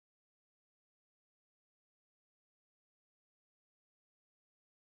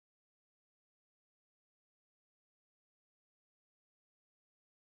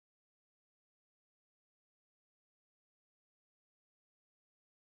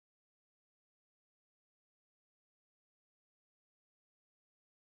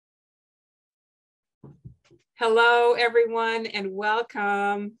Hello, everyone, and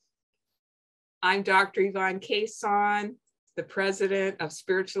welcome. I'm Dr. Yvonne Cason, the president of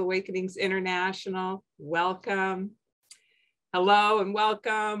Spiritual Awakenings International. Welcome. Hello and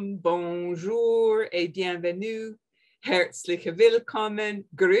welcome. Bonjour et bienvenue. Herzlich willkommen.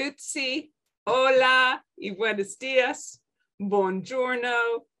 Grüezi. Hola y buenos dias.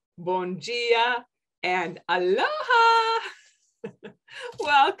 Buongiorno. Bon dia. And aloha.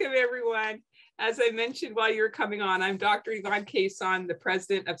 Welcome, everyone. As I mentioned while you were coming on, I'm Dr. Yvonne Cason, the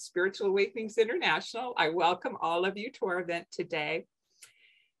president of Spiritual Awakenings International. I welcome all of you to our event today.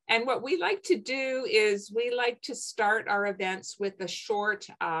 And what we like to do is we like to start our events with a short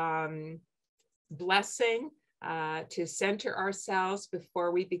blessing to center ourselves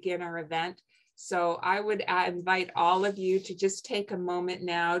before we begin our event. So I would invite all of you to just take a moment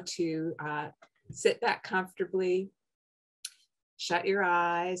now to sit back comfortably, shut your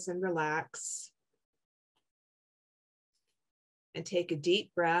eyes and relax. And take a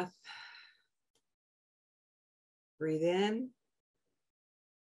deep breath. Breathe in.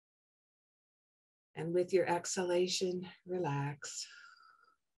 And with your exhalation, relax.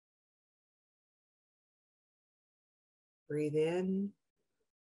 Breathe in.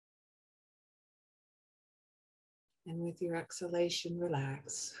 And with your exhalation,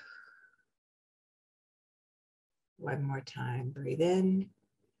 relax. One more time. Breathe in.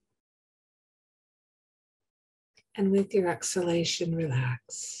 And with your exhalation,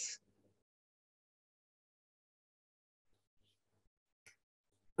 relax.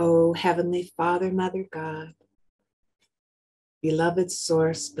 Oh, Heavenly Father, Mother God, beloved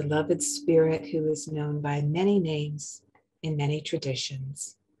Source, beloved Spirit who is known by many names in many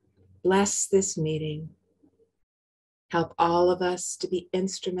traditions, bless this meeting. Help all of us to be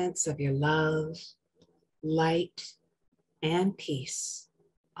instruments of your love, light, and peace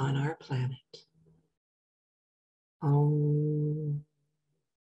on our planet. Om,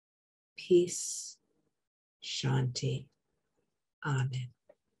 peace, Shanti, Amen.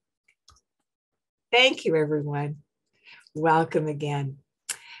 Thank you, everyone. Welcome again.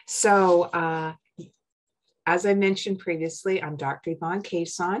 So, as I mentioned previously, I'm Dr. Yvonne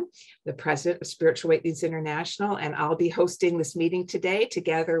Cason, the president of Spiritual Awakenings International, and I'll be hosting this meeting today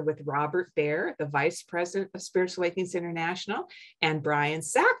together with Robert Baer, the vice president of Spiritual Awakenings International, and Brian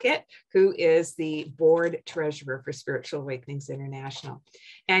Sackett, who is the board treasurer for Spiritual Awakenings International.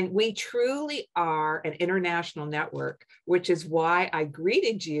 And we truly are an international network, which is why I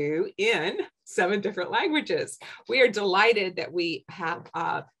greeted you in 7 different languages. We are delighted that we have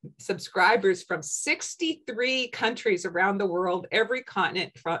subscribers from 63 countries around the world, every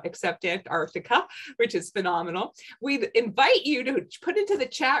continent except Antarctica, which is phenomenal. We invite you to put into the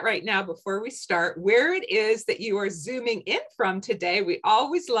chat right now before we start where it is that you are zooming in from today. We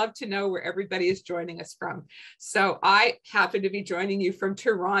always love to know where everybody is joining us from. So I happen to be joining you from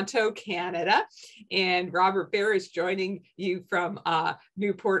Toronto, Canada, and Robert Baer is joining you from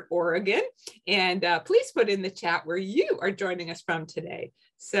Newport, Oregon. And please put in the chat where you are joining us from today.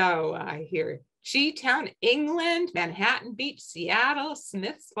 So I hear G-Town, England, Manhattan Beach, Seattle,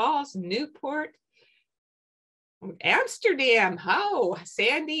 Smiths Falls, Newport, Amsterdam,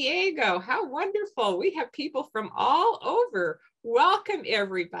 San Diego, how wonderful. We have people from all over. Welcome,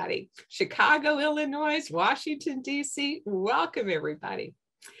 everybody. Chicago, Illinois, Washington, D.C., welcome, everybody.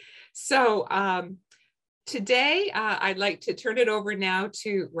 So today, I'd like to turn it over now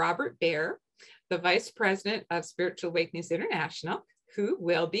to Robert Baer, the Vice President of Spiritual Awakenings International, who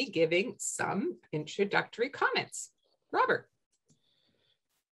will be giving some introductory comments. Robert.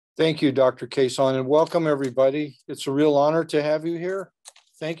 Thank you, Dr. Cason, and welcome everybody. It's a real honor to have you here.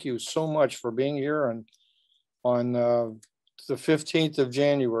 Thank you so much for being here on the 15th of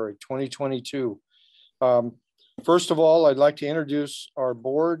January, 2022. First of all, I'd like to introduce our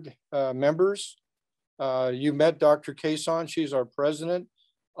board members. You met Dr. Cason. She's our president.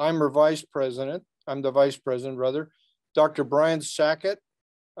 I'm her vice president. I'm the vice president, rather. Dr. Brian Sackett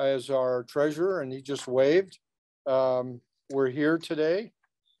is our treasurer, and he just waved. We're here today.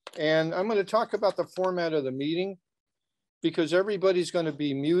 And I'm going to talk about the format of the meeting because everybody's going to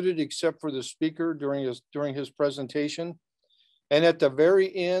be muted except for the speaker during his presentation. And at the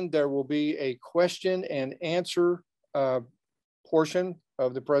very end, there will be a question and answer portion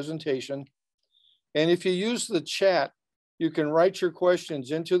of the presentation. And if you use the chat, you can write your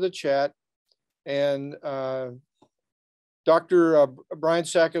questions into the chat, and Dr. Brian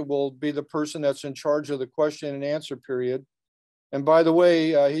Sackett will be the person that's in charge of the question and answer period. And by the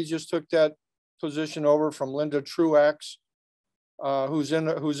way, he just took that position over from Linda Truax, who's in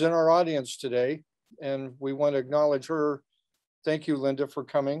our audience today, and we want to acknowledge her. Thank you, Linda, for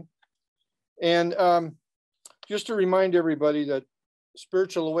coming. And just to remind everybody that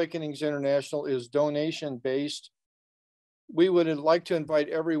Spiritual Awakenings International is donation-based. We would like to invite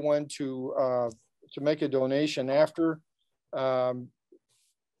everyone to make a donation after.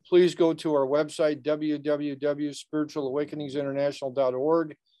 Please go to our website,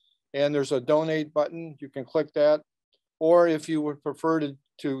 www.spiritualawakeningsinternational.org, and there's a donate button. You can click that. Or if you would prefer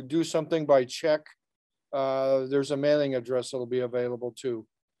to do something by check, there's a mailing address that'll be available too.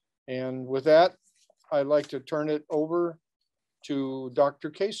 And with that, I'd like to turn it over to Dr.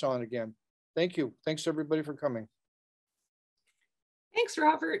 Cason again. Thank you. Thanks everybody for coming. Thanks,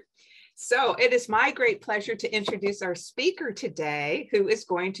 Robert. So it is my great pleasure to introduce our speaker today, who is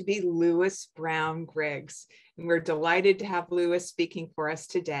going to be Lewis Brown Griggs. And we're delighted to have Lewis speaking for us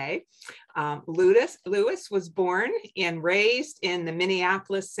today. Lewis was born and raised in the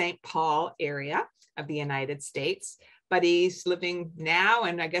Minneapolis-St. Paul area of the United States, but he's living now,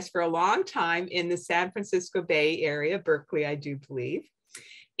 and I guess for a long time, in the San Francisco Bay Area, Berkeley, I do believe.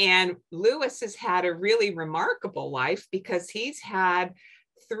 And Lewis has had a really remarkable life because he's had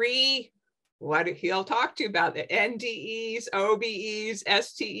three, what he'll talk to you about, the NDEs, OBEs,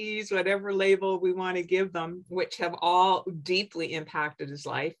 STEs, whatever label we want to give them, which have all deeply impacted his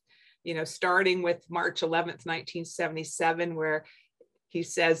life. You know, starting with March 11th, 1977, where he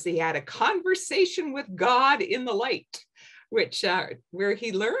says he had a conversation with God in the light, which where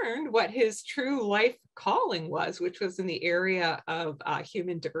he learned what his true life calling was, which was in the area of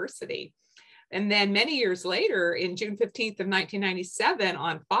human diversity. And then many years later, in June 15th of 1997,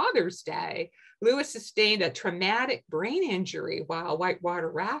 on Father's Day, Lewis sustained a traumatic brain injury while whitewater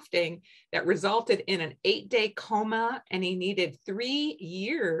rafting that resulted in an 8-day coma, and he needed 3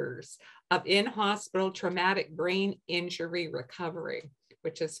 years of in-hospital traumatic brain injury recovery,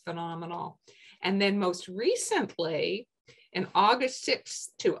 which is phenomenal. And then most recently, in August 6th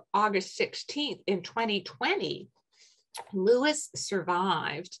to August 16th in 2020, Lewis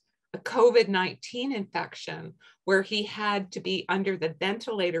survived a COVID-19 infection where he had to be under the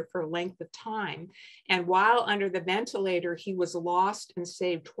ventilator for a length of time. And while under the ventilator, he was lost and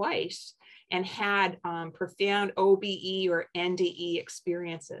saved twice and had profound OBE or NDE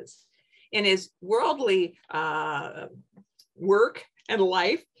experiences. In his worldly work and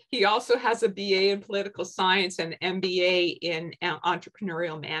life, he also has a BA in political science and MBA in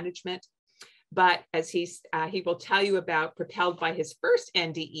entrepreneurial management. But as he will tell you about, propelled by his first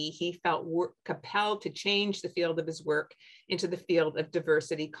NDE, he felt compelled to change the field of his work into the field of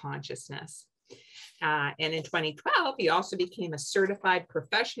diversity consciousness. And in 2012, he also became a certified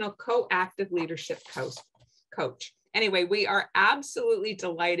professional co-active leadership coach. Anyway, we are absolutely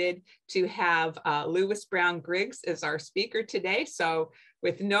delighted to have Lewis Brown Griggs as our speaker today. So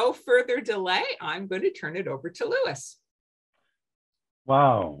with no further delay, I'm going to turn it over to Lewis.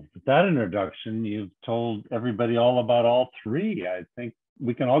 Wow, with that introduction, you've told everybody all about all three. I think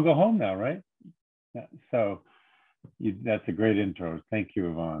we can all go home now, right? Yeah, so that's a great intro. Thank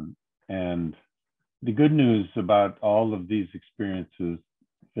you, Yvonne. And the good news about all of these experiences,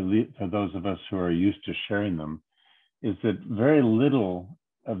 for those of us who are used to sharing them, is that very little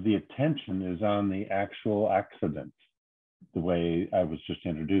of the attention is on the actual accident, the way I was just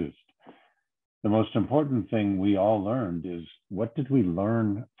introduced. The most important thing we all learned is, what did we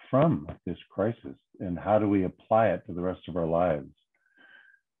learn from this crisis and how do we apply it to the rest of our lives?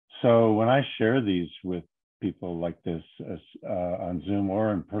 So when I share these with people like this on Zoom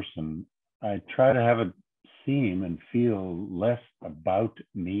or in person, I try to have it seem and feel less about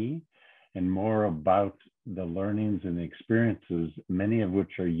me and more about the learnings and the experiences, many of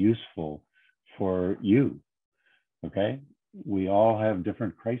which are useful for you, okay? We all have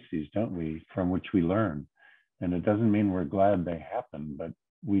different crises, don't we, from which we learn. And it doesn't mean we're glad they happen, but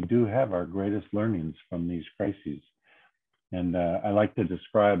we do have our greatest learnings from these crises. And I like to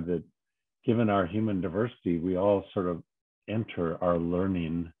describe that given our human diversity, we all sort of enter our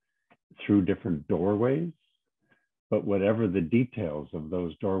learning through different doorways. But whatever the details of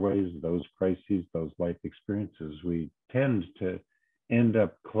those doorways, those crises, those life experiences, we tend to end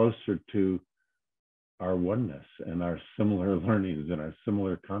up closer to our oneness and our similar learnings and our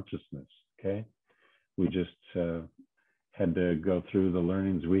similar consciousness, okay? We just had to go through the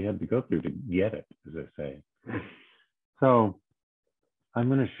learnings we had to go through to get it, as I say. So I'm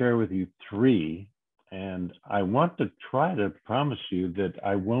going to share with you three, and I want to try to promise you that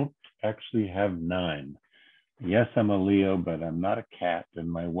I won't actually have 9. Yes, I'm a Leo, but I'm not a cat.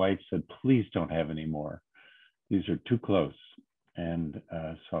 And my wife said, please don't have any more. These are too close. And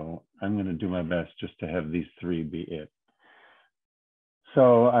so I'm going to do my best just to have these 3 be it.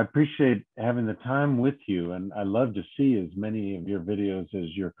 So I appreciate having the time with you. And I love to see as many of your videos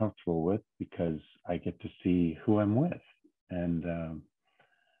as you're comfortable with, because I get to see who I'm with. And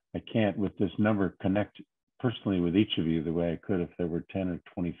I can't, with this number, connect personally with each of you the way I could if there were 10 or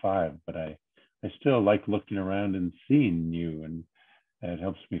 25, but I still like looking around and seeing you, and it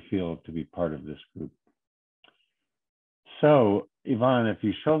helps me feel to be part of this group. So, Yvonne, if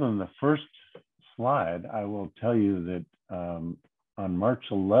you show them the first slide, I will tell you that on March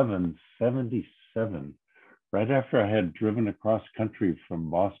 11, 77, right after I had driven across country from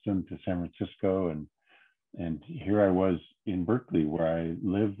Boston to San Francisco, and here I was in Berkeley, where I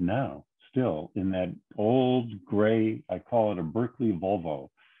live now, still in that old gray, I call it a Berkeley Volvo,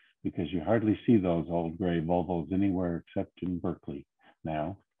 because you hardly see those old gray Volvos anywhere except in Berkeley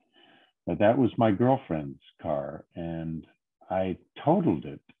now. But that was my girlfriend's car, and I totaled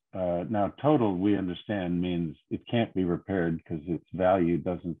it. Now, total, we understand, means it can't be repaired because its value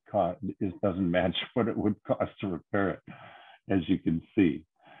doesn't match what it would cost to repair it, as you can see.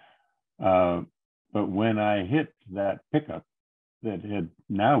 But when I hit that pickup that had,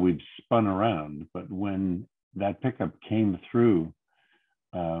 now we'd spun around, but when that pickup came through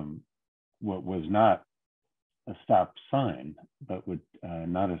what was not a stop sign, but would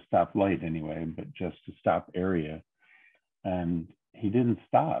not a stop light anyway, but just a stop area. And he didn't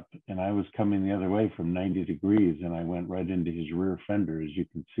stop. And I was coming the other way from 90 degrees, and I went right into his rear fender, as you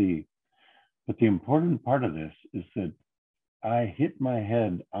can see. But the important part of this is that I hit my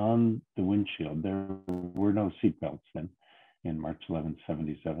head on the windshield. There were no seatbelts then in March 11,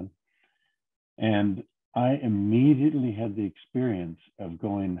 77. And I immediately had the experience of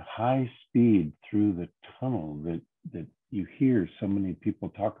going high speed through the tunnel that you hear so many people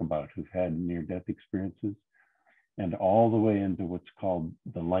talk about who've had near-death experiences, and all the way into what's called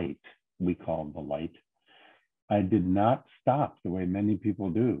the light, we call the light. I did not stop the way many people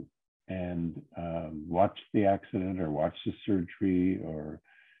do and watch the accident or watch the surgery or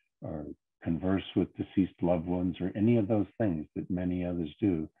converse with deceased loved ones or any of those things that many others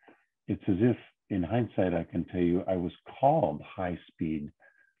do. It's as if, in hindsight, I can tell you, I was called high speed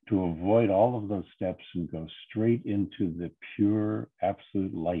to avoid all of those steps and go straight into the pure,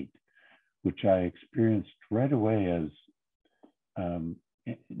 absolute light, which I experienced right away as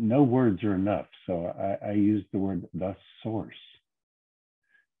no words are enough. So I used the word the source,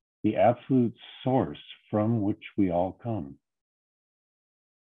 the absolute source from which we all come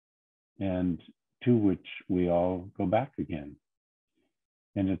and to which we all go back again.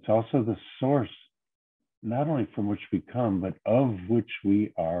 And it's also the source, not only from which we come, but of which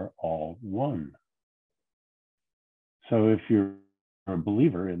we are all one. So if you're a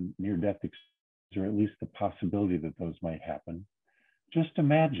believer in near-death experiences, or at least the possibility that those might happen, just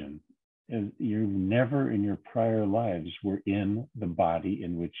imagine you never in your prior lives were in the body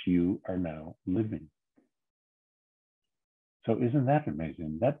in which you are now living. So isn't that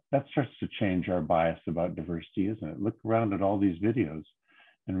amazing? That starts to change our bias about diversity, isn't it? Look around at all these videos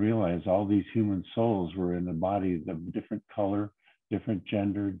and realize all these human souls were in a body of different color, different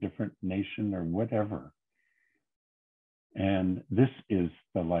gender, different nation, or whatever. And this is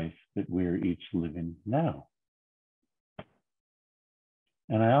the life that we're each living now.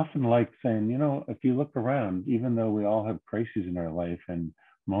 And I often like saying, you know, if you look around, even though we all have crises in our life and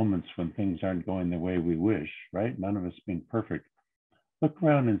moments when things aren't going the way we wish, right? None of us being perfect. Look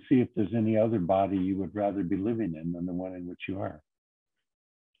around and see if there's any other body you would rather be living in than the one in which you are.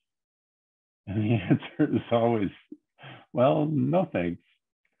 And the answer is always, well, no thanks.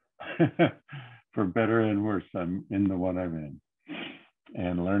 For better and worse, I'm in the one I'm in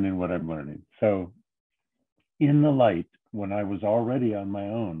and learning what I'm learning. So in the light, when I was already on my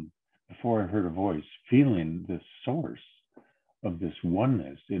own, before I heard a voice, feeling this source of this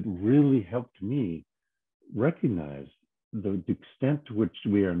oneness, it really helped me recognize the extent to which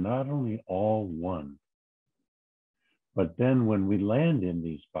we are not only all one, but then when we land in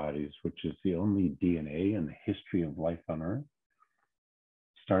these bodies, which is the only DNA in the history of life on Earth,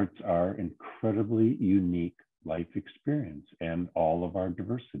 starts our incredibly unique life experience and all of our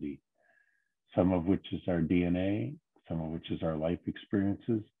diversity, some of which is our DNA, some of which is our life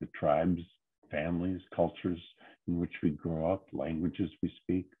experiences, the tribes, families, cultures in which we grow up, languages we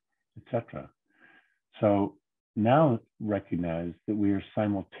speak, etc. So now recognize that we are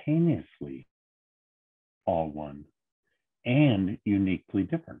simultaneously all one and uniquely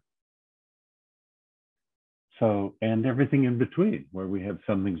different. So, and everything in between, where we have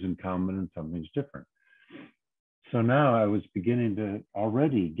some things in common and some things different. So now I was beginning to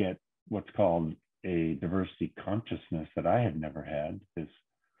already get what's called a diversity consciousness that I had never had, this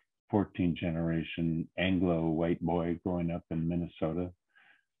 14th generation Anglo white boy growing up in Minnesota.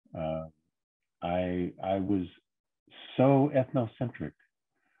 I was so ethnocentric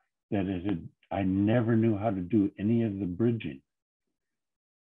that it had I never knew how to do any of the bridging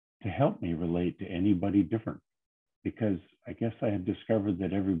to help me relate to anybody different, because I guess I had discovered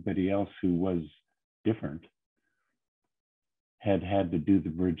that everybody else who was different had to do the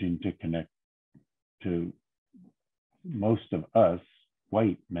bridging to connect to most of us,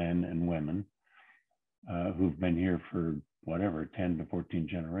 white men and women, who've been here for whatever, 10 to 14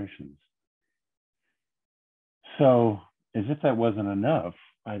 generations. So as if that wasn't enough,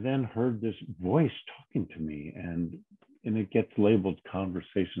 I then heard this voice talking to me, and it gets labeled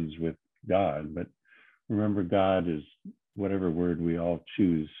conversations with God, but remember, God is whatever word we all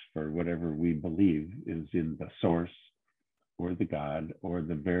choose for whatever we believe is in the source or the God or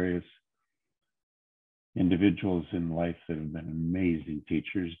the various individuals in life that have been amazing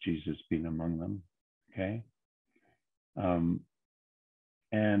teachers, Jesus being among them, okay?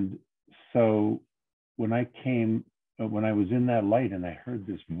 And so when I was in that light and I heard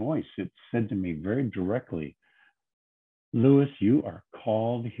this voice, it said to me very directly, Lewis, you are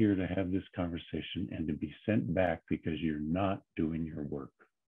called here to have this conversation and to be sent back because you're not doing your work.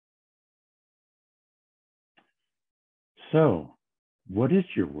 So, what is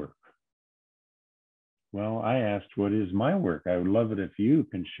your work? Well, I asked, what is my work? I would love it if you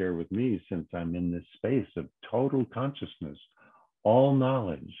can share with me, since I'm in this space of total consciousness, all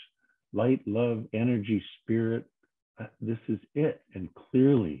knowledge, light, love, energy, spirit. This is it. And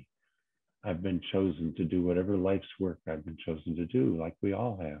clearly, I've been chosen to do whatever life's work I've been chosen to do, like we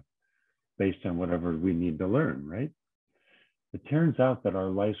all have, based on whatever we need to learn, right? It turns out that our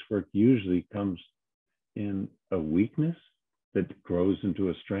life's work usually comes in a weakness that grows into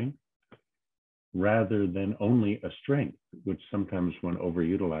a strength, rather than only a strength, which sometimes when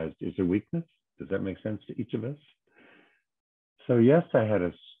overutilized is a weakness. Does that make sense to each of us? So yes, I had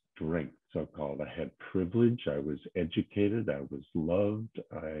a strength, so-called. I had privilege, I was educated, I was loved,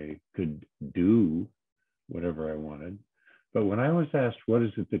 I could do whatever I wanted. But when I was asked, what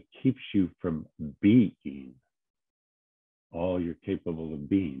is it that keeps you from being all you're capable of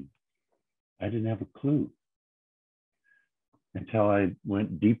being, I didn't have a clue until I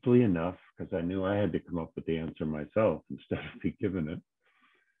went deeply enough, because I knew I had to come up with the answer myself instead of be given it.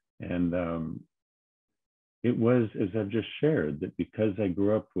 And it was, as I've just shared, that because I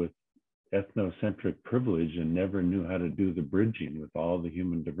grew up with ethnocentric privilege and never knew how to do the bridging with all the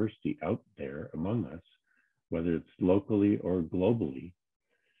human diversity out there among us, whether it's locally or globally,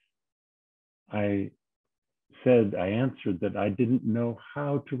 I answered that I didn't know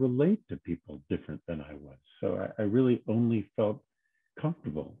how to relate to people different than I was. So I really only felt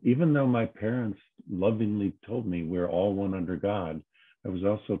comfortable. Even though my parents lovingly told me we're all one under God, I was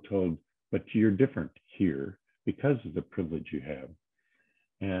also told, but you're different here because of the privilege you have.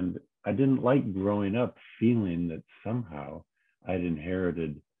 And I didn't like growing up feeling that somehow I'd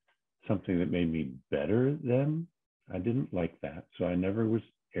inherited something that made me better than. I didn't like that. So I never was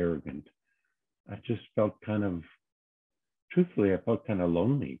arrogant. I just felt truthfully, I felt kind of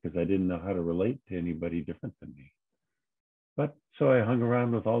lonely because I didn't know how to relate to anybody different than me. But so I hung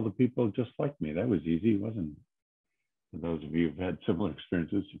around with all the people just like me. That was easy, wasn't it? For those of you who've had similar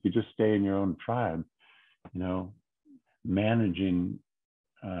experiences, if you just stay in your own tribe, managing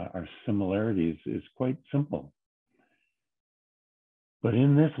our similarities is quite simple. But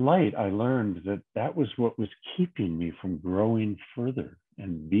in this light, I learned that that was what was keeping me from growing further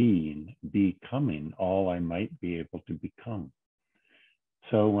and becoming all I might be able to become.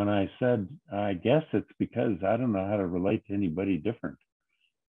 So when I said, I guess it's because I don't know how to relate to anybody different,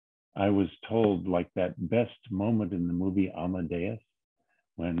 I was told, like that best moment in the movie Amadeus,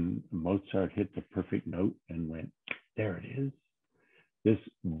 when Mozart hit the perfect note and went, there it is. This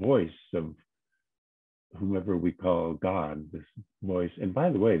voice of whomever we call God, this voice. And by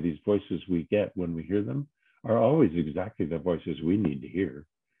the way, these voices we get when we hear them are always exactly the voices we need to hear.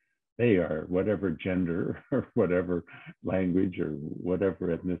 They are whatever gender or whatever language or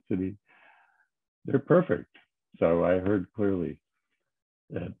whatever ethnicity. They're perfect. So I heard clearly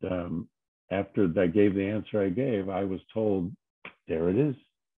that after I gave the answer I gave, I was told, there it is.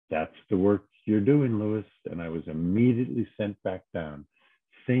 That's the work you're doing, Lewis. And I was immediately sent back down.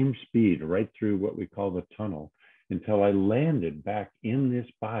 Same speed, right through what we call the tunnel, until I landed back in this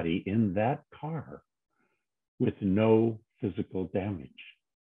body, in that car, with no physical damage.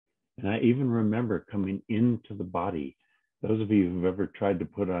 And I even remember coming into the body. Those of you who've ever tried to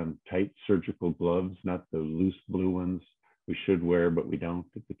put on tight surgical gloves, not the loose blue ones we should wear, but we don't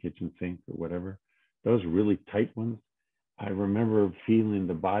at the kitchen sink or whatever, those really tight ones, I remember feeling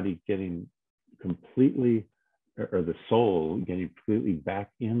the body getting completely, or the soul getting completely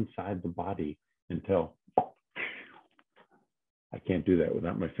back inside the body until I can't do that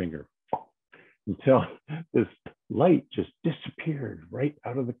without my finger. until this light just disappeared right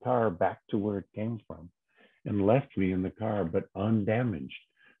out of the car back to where it came from and left me in the car, but undamaged.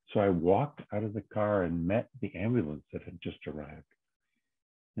 So I walked out of the car and met the ambulance that had just arrived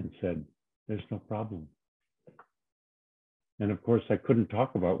and said, there's no problem. And of course, I couldn't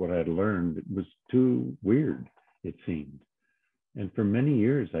talk about what I had learned. It was too weird, it seemed. And for many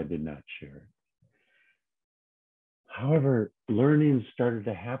years, I did not share it. However, learning started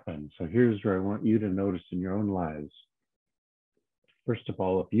to happen. So here's where I want you to notice in your own lives. First of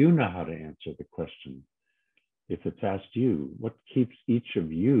all, if you know how to answer the question, if it's asked you, what keeps each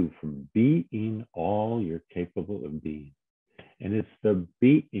of you from being all you're capable of being? And it's the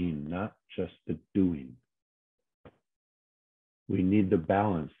being, not just the doing. We need the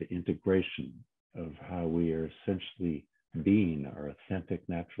balance, the integration of how we are essentially being our authentic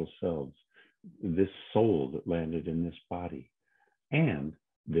natural selves, this soul that landed in this body, and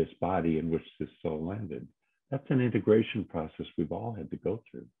this body in which this soul landed. That's an integration process we've all had to go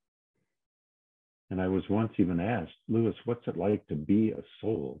through. And I was once even asked, Lewis, what's it like to be a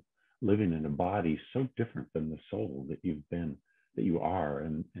soul living in a body so different than the soul that you've been, that you are,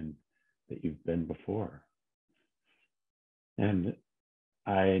 and that you've been before? And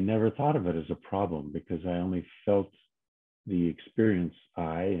I never thought of it as a problem because I only felt the experience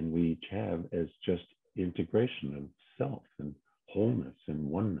I and we each have as just integration of self and wholeness and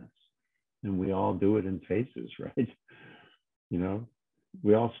oneness. And we all do it in phases, right? You know,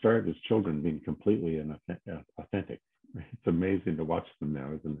 we all start as children being completely authentic. It's amazing to watch them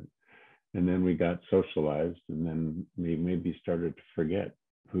now, isn't it? And then we got socialized, and then we maybe started to forget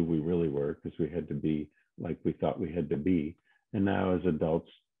who we really were because we had to be like we thought we had to be. And now as adults,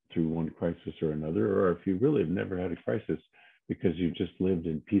 through one crisis or another, or if you really have never had a crisis because you've just lived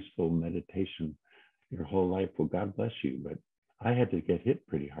in peaceful meditation your whole life, well, God bless you. But I had to get hit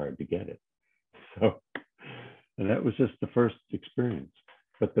pretty hard to get it. So, and that was just the first experience.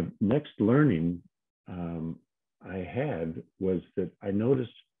 But the next learning I had was that I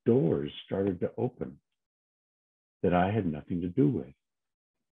noticed doors started to open that I had nothing to do with.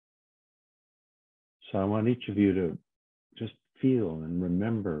 So I want each of you to just feel and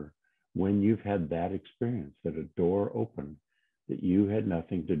remember when you've had that experience, that a door opened that you had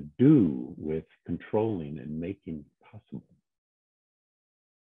nothing to do with controlling and making possible.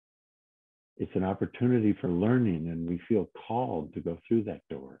 It's an opportunity for learning, and we feel called to go through that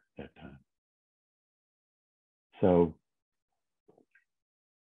door at that time. So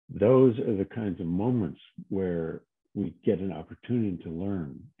those are the kinds of moments where we get an opportunity to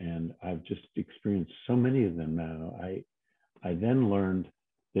learn. And I've just experienced so many of them now. I then learned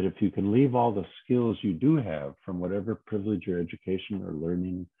that if you can leave all the skills you do have from whatever privilege or education or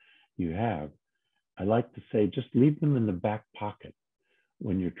learning you have, I like to say, just leave them in the back pocket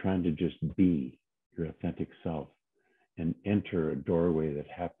when you're trying to just be your authentic self and enter a doorway that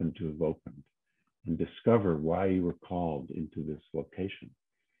happened to have opened and discover why you were called into this location.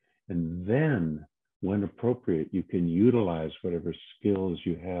 And then, when appropriate, you can utilize whatever skills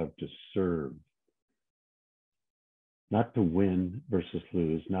you have to serve. Not to win versus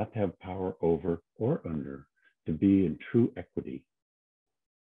lose, not to have power over or under, to be in true equity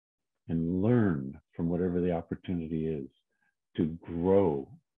and learn from whatever the opportunity is to grow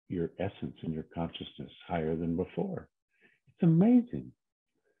your essence and your consciousness higher than before. It's amazing.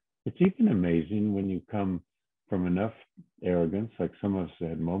 It's even amazing when you come from enough arrogance, like some of us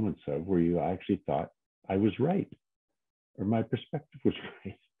had moments of, where you actually thought I was right or my perspective was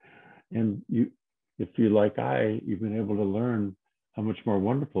right. And you, if you're like you've been able to learn how much more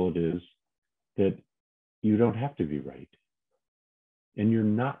wonderful it is that you don't have to be right. And you're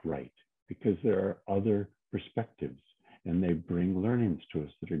not right, because there are other perspectives and they bring learnings to us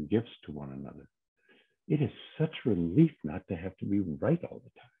that are gifts to one another. It is such relief not to have to be right all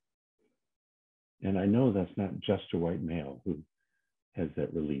the time. And I know that's not just a white male who has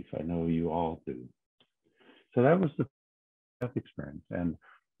that relief. I know you all do. So that was the experience. And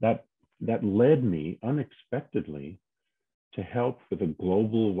that led me unexpectedly to help with a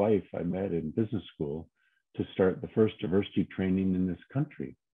global wife I met in business school to start the first diversity training in this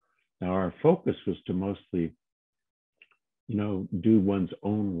country. Now, our focus was to mostly, do one's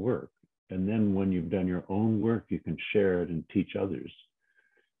own work. And then when you've done your own work, you can share it and teach others.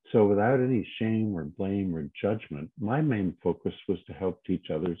 So without any shame or blame or judgment, my main focus was to help teach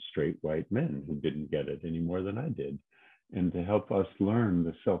other straight white men who didn't get it any more than I did, and to help us learn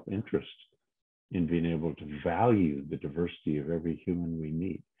the self-interest in being able to value the diversity of every human we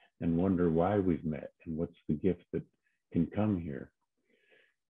meet and wonder why we've met and what's the gift that can come here.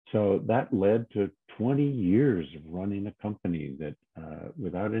 So that led to 20 years of running a company that,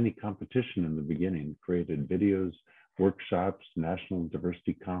 without any competition in the beginning, created videos, workshops, National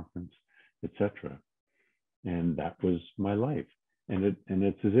Diversity Conference, etc. And that was my life. And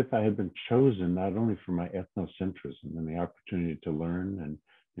it's as if I had been chosen not only for my ethnocentrism and the opportunity to learn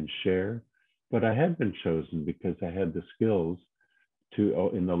and share, but I had been chosen because I had the skills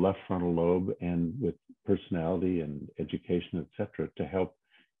to, in the left frontal lobe and with personality and education, etc., to help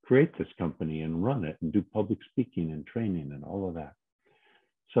create this company and run it and do public speaking and training and all of that.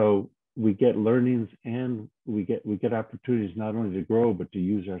 So we get learnings and we get opportunities not only to grow, but to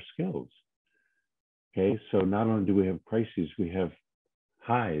use our skills. Okay, so not only do we have crises, we have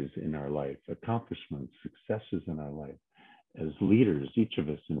highs in our life, accomplishments, successes in our life as leaders, each of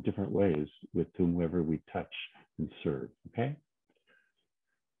us in different ways with whomever we touch and serve, okay?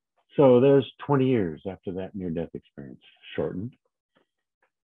 So there's 20 years after that near-death experience, shortened.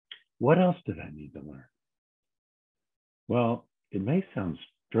 What else did I need to learn? Well, it may sound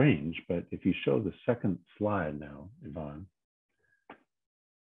strange, but if you show the second slide now, Yvonne,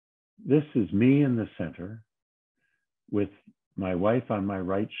 this is me in the center with my wife on my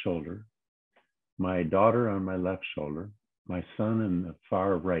right shoulder, my daughter on my left shoulder, my son in the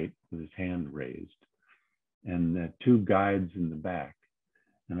far right with his hand raised, and the two guides in the back.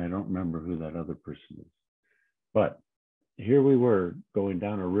 And I don't remember who that other person is. But here we were going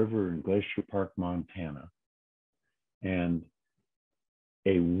down a river in Glacier Park, Montana, and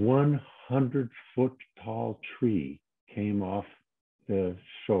a 100-foot tall tree came off the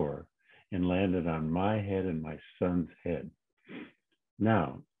shore and landed on my head and my son's head.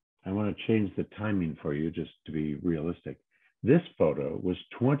 Now, I want to change the timing for you just to be realistic. This photo was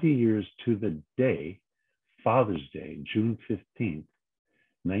 20 years to the day, Father's Day, June 15th,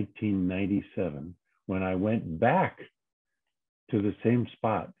 1997, when I went back to the same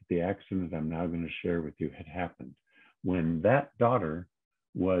spot that the accident I'm now going to share with you had happened, when that daughter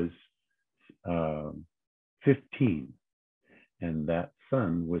was 15 and that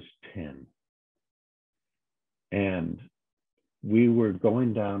son was 10. And we were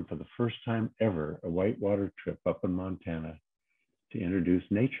going down for the first time ever a whitewater trip up in Montana to introduce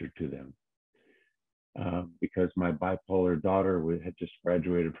nature to them. Because my bipolar daughter had just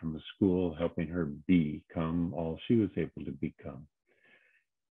graduated from a school, helping her become all she was able to become.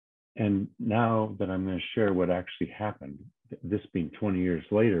 And now that I'm going to share what actually happened, this being 20 years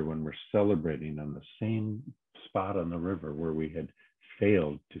later, when we're celebrating on the same spot on the river where we had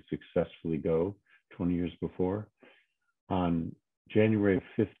failed to successfully go 20 years before, on January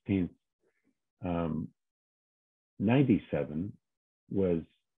 15th, 97 was,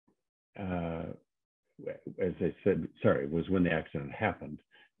 as I said, was when the accident happened.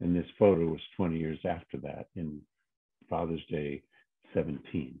 And this photo was 20 years after that in Father's Day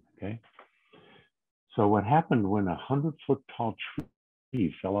 17, okay? So what happened when a 100-foot tall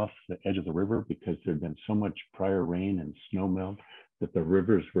tree fell off the edge of the river because there'd been so much prior rain and snow melt that the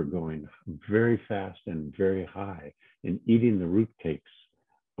rivers were going very fast and very high and eating the root cakes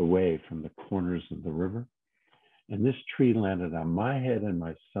away from the corners of the river. And this tree landed on my head and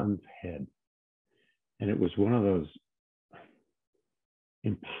my son's head. And it was one of those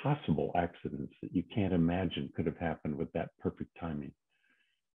impossible accidents that you can't imagine could have happened with that perfect timing.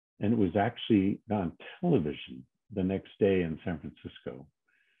 And it was actually on television the next day in San Francisco,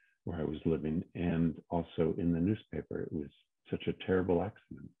 where I was living, and also in the newspaper. It was such a terrible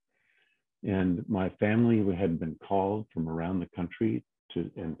accident. And my family had been called from around the country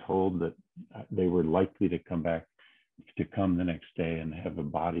and told that they were likely to come the next day and have a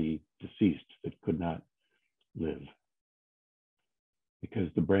body deceased that could not live, because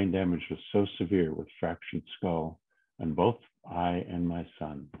the brain damage was so severe with fractured skull on both I and my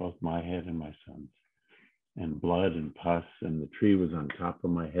son, both my head and my son's, and blood and pus, and the tree was on top of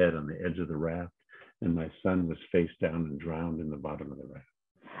my head on the edge of the raft, and my son was face down and drowned in the bottom of the raft.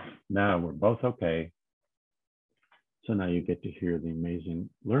 Now we're both okay. So now you get to hear the amazing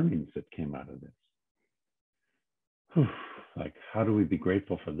learnings that came out of this. Whew, like, how do we be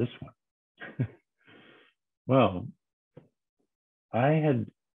grateful for this one? Well, I had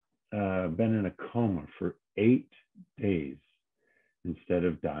been in a coma for 8 days instead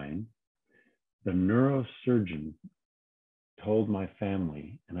of dying. The neurosurgeon told my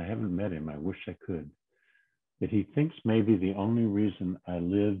family, and I haven't met him, I wish I could, that he thinks maybe the only reason I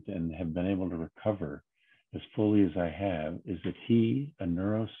lived and have been able to recover as fully as I have is that he, a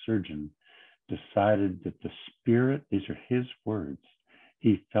neurosurgeon, decided that the spirit, these are his words,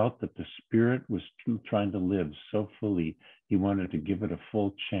 he felt that the spirit was trying to live so fully, he wanted to give it a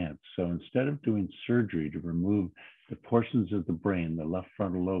full chance. So instead of doing surgery to remove the portions of the brain, the left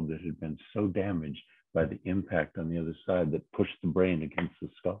frontal lobe that had been so damaged by the impact on the other side that pushed the brain against the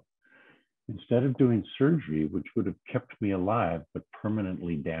skull. Instead of doing surgery, which would have kept me alive but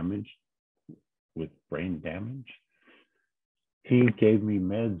permanently damaged with brain damage, he gave me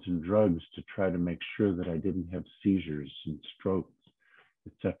meds and drugs to try to make sure that I didn't have seizures and strokes,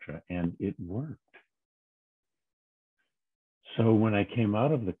 etc. And it worked. So when I came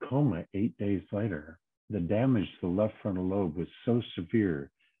out of the coma 8 days later, the damage to the left frontal lobe was so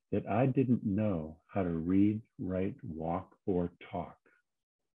severe that I didn't know how to read, write, walk, or talk.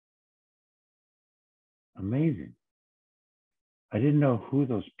 Amazing. I didn't know who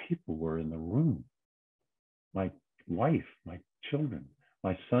those people were in the room. My wife, my children.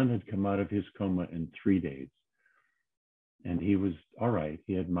 My son had come out of his coma in 3 days. And he was all right.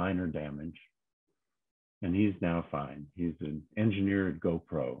 He had minor damage. And he's now fine. He's an engineer at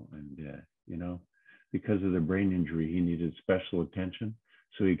GoPro. And, you know, because of the brain injury, he needed special attention.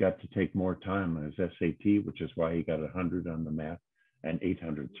 So he got to take more time on his SAT, which is why he got 100 on the math and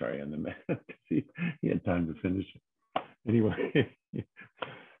 800, sorry, on the math. He had time to finish it. Anyway,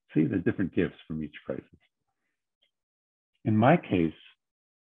 see the different gifts from each crisis. In my case,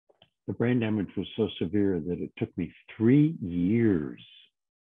 the brain damage was so severe that it took me 3 years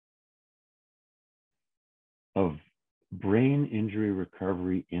of brain injury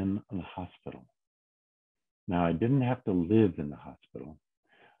recovery in the hospital. Now, I didn't have to live in the hospital.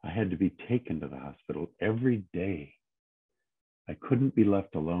 I had to be taken to the hospital every day. I couldn't be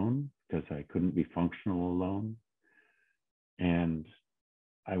left alone because I couldn't be functional alone. And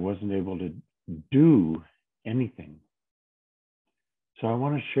I wasn't able to do anything. So I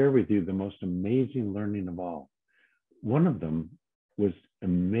want to share with you the most amazing learning of all. One of them was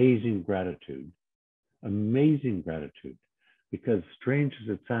amazing gratitude. Amazing gratitude. Because strange as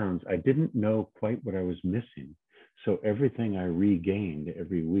it sounds, I didn't know quite what I was missing. So everything I regained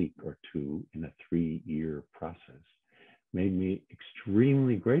every week or two in a 3-year process made me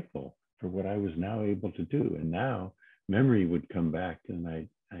extremely grateful for what I was now able to do. And now memory would come back, and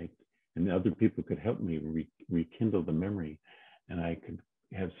and other people could help me rekindle the memory. And I could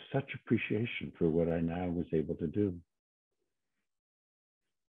have such appreciation for what I now was able to do.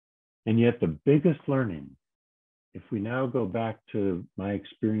 And yet the biggest learning, if we now go back to my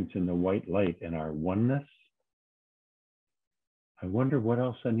experience in the white light and our oneness, I wonder what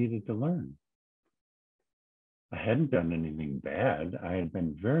else I needed to learn. I hadn't done anything bad. I had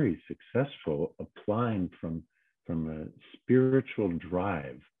been very successful applying from a spiritual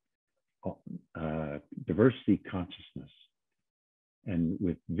drive, diversity consciousness, and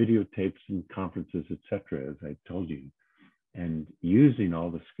with videotapes and conferences, etc., as I told you, and using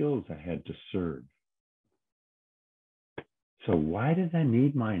all the skills I had to serve. So why did I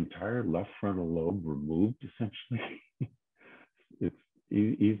need my entire left frontal lobe removed, essentially? It's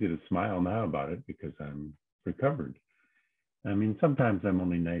easy to smile now about it because I'm recovered. I mean, sometimes I'm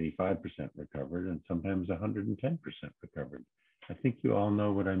only 95% recovered and sometimes 110% recovered. I think you all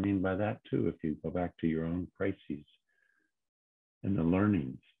know what I mean by that too, if you go back to your own crises and the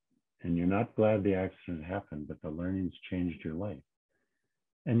learnings. And you're not glad the accident happened, but the learnings changed your life.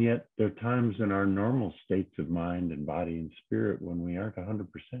 And yet there are times in our normal states of mind and body and spirit when we aren't 100%.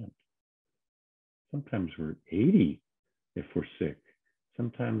 Sometimes we're 80 if we're sick.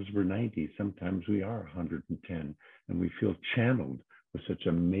 Sometimes we're 90. Sometimes we are 110. And we feel channeled with such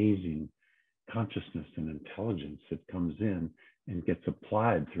amazing consciousness and intelligence that comes in and gets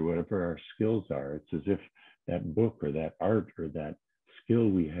applied through whatever our skills are. It's as if that book or that art or that skill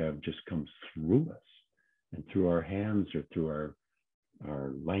we have just comes through us and through our hands or through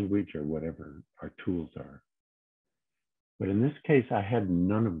our language or whatever our tools are. But in this case, I had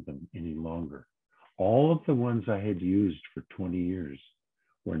none of them any longer. All of the ones I had used for 20 years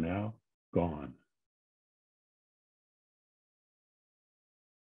were now gone.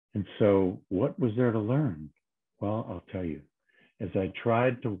 And so what was there to learn? Well, I'll tell you, as I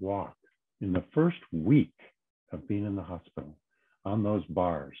tried to walk in the first week of being in the hospital on those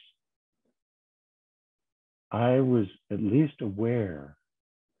bars, I was at least aware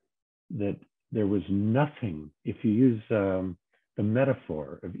that there was nothing, if you use the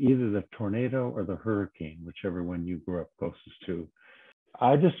metaphor of either the tornado or the hurricane, whichever one you grew up closest to,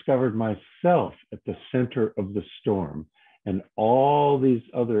 I discovered myself at the center of the storm, and all these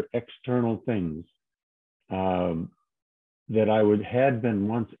other external things that I had been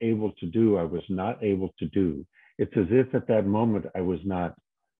once able to do, I was not able to do. It's as if at that moment I was not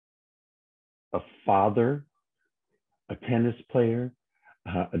a father, a tennis player,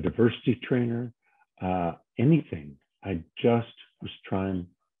 a diversity trainer, anything. I just was trying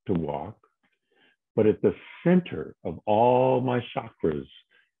to walk But at the center of all my chakras,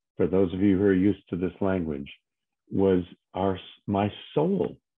 for those of you who are used to this language, was my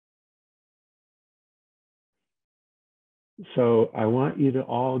soul. So I want you to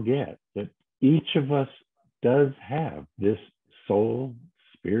all get that each of us does have this soul,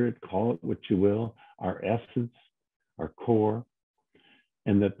 spirit, call it what you will, our essence, our core,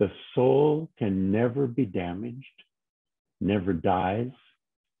 and that the soul can never be damaged, never dies,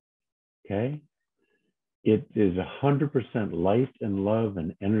 okay? It is 100% light and love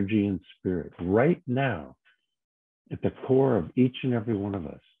and energy and spirit right now at the core of each and every one of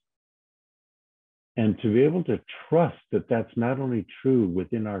us. And to be able to trust that that's not only true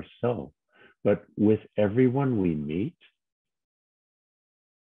within ourselves, but with everyone we meet,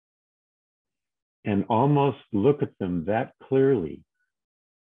 and almost look at them that clearly,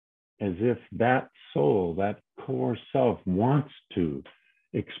 as if that soul, that core self, wants to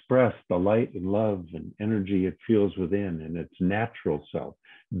express the light and love and energy it feels within and its natural self,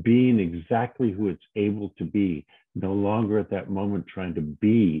 being exactly who it's able to be, no longer at that moment trying to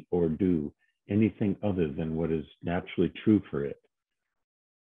be or do anything other than what is naturally true for it.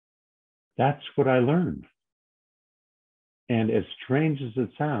 That's what I learned. And as strange as it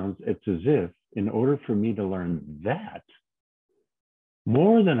sounds, it's as if in order for me to learn that,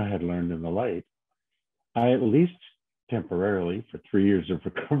 more than I had learned in the light, I at least temporarily, for 3 years of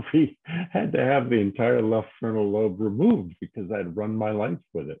recovery, had to have the entire left frontal lobe removed because I'd run my life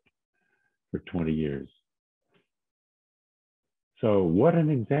with it for 20 years. So what an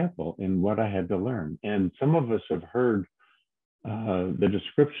example in what I had to learn. And some of us have heard the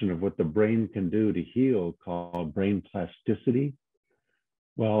description of what the brain can do to heal called brain plasticity.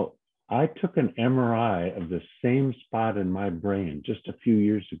 Well, I took an MRI of the same spot in my brain just a few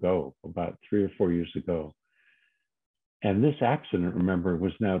years ago, about 3 or 4 years ago. And this accident, remember,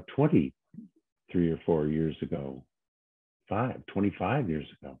 was now 23 or 4 years ago, 25 years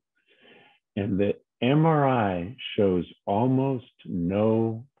ago. And the MRI shows almost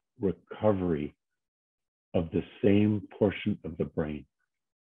no recovery of the same portion of the brain,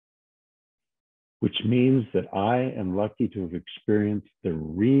 which means that I am lucky to have experienced the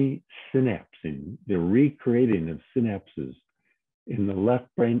re-synapsing, the recreating of synapses in the left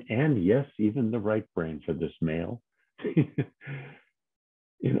brain and, yes, even the right brain for this male,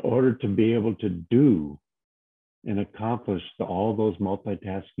 in order to be able to do and accomplish all those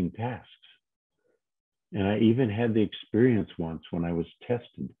multitasking tasks. And I even had the experience once when I was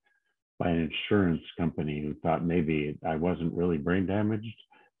tested by an insurance company who thought maybe I wasn't really brain damaged.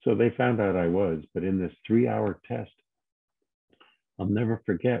 So they found out I was, but in this 3-hour test, I'll never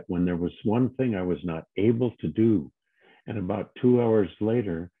forget when there was one thing I was not able to do. And about 2 hours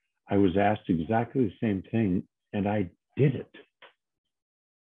later, I was asked exactly the same thing and I did it.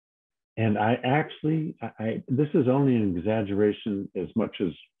 And I actually, this is only an exaggeration as much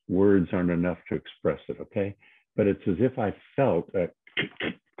as words aren't enough to express it, okay? But it's as if I felt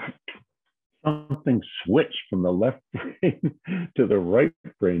something switched from the left brain to the right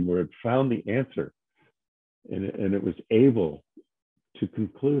brain where it found the answer and it was able to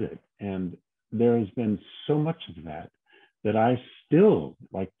conclude it. And there has been so much of that I still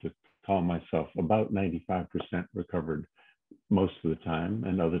like to call myself about 95% recovered most of the time,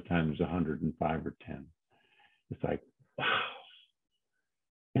 and other times 105 or 10. It's like, wow.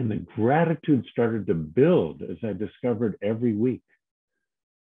 And the gratitude started to build as I discovered every week,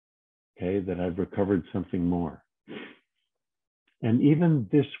 okay, that I've recovered something more. And even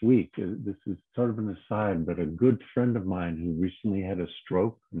this week, this is sort of an aside, but a good friend of mine who recently had a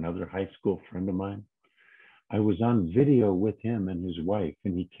stroke, another high school friend of mine, I was on video with him and his wife,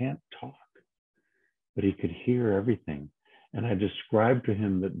 and he can't talk, but he could hear everything. And I described to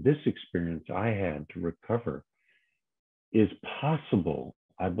him that this experience I had to recover is possible,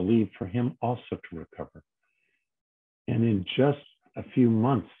 I believe, for him also to recover. And in just a few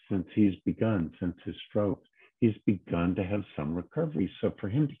months since his stroke, he's begun to have some recovery. So for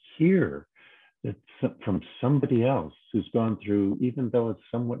him to hear that from somebody else who's gone through, even though it's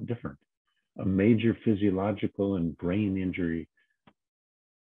somewhat different, a major physiological and brain injury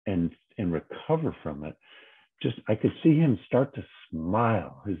and recover from it, I could see him start to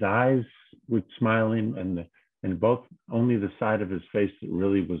smile. His eyes were smiling, and both only the side of his face that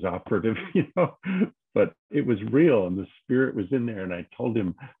really was operative, but it was real and the spirit was in there. And I told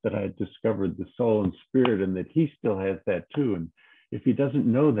him that I had discovered the soul and spirit and that he still has that too. And if he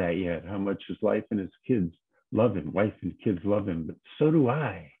doesn't know that yet, how much his life and his kids love him, wife and kids love him, but so do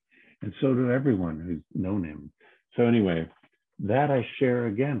I. And so do everyone who's known him. So anyway, that I share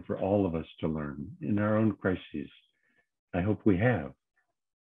again for all of us to learn in our own crises. I hope we have,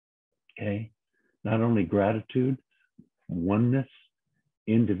 okay? not only gratitude, oneness,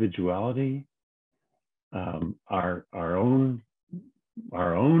 individuality, our own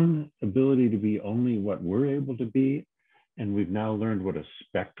ability to be only what we're able to be. And we've now learned what a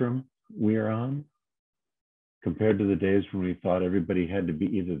spectrum we are on, compared to the days when we thought everybody had to be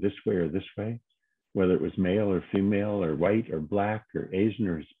either this way or this way, whether it was male or female or white or black or Asian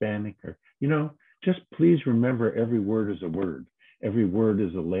or Hispanic, or, just please remember every word is a word. Every word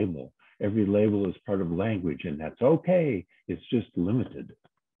is a label. Every label is part of language, and that's okay. It's just limited.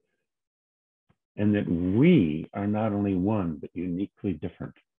 And that we are not only one, but uniquely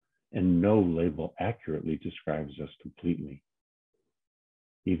different. And no label accurately describes us completely,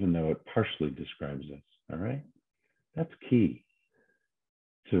 even though it partially describes us, all right? That's key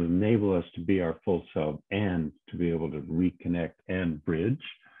to enable us to be our full self and to be able to reconnect and bridge,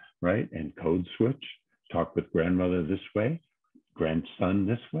 right? And code switch, talk with grandmother this way, grandson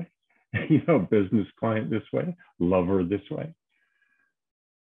this way, business client this way, lover this way.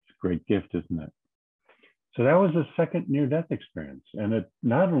 It's a great gift, isn't it? So that was a second near-death experience. And it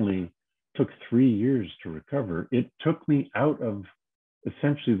not only took 3 years to recover, it took me out of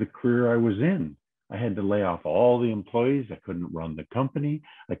essentially the career I was in. I had to lay off all the employees. I couldn't run the company.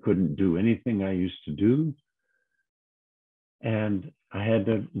 I couldn't do anything I used to do. And I had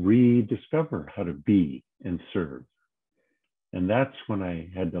to rediscover how to be and serve. And that's when I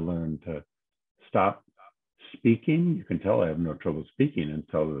had to learn to stop speaking. You can tell I have no trouble speaking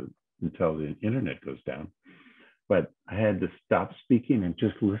until the internet goes down. But I had to stop speaking and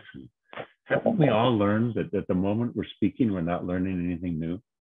just listen. Haven't we all learned that at the moment we're speaking, we're not learning anything new?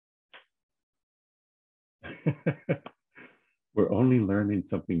 We're only learning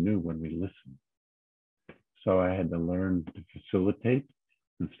something new when we listen. So I had to learn to facilitate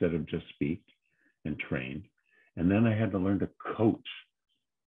instead of just speak and train. And then I had to learn to coach.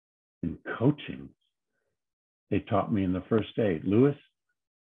 In coaching, they taught me in the first day, Lewis,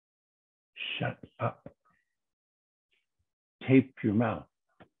 shut up. Tape your mouth.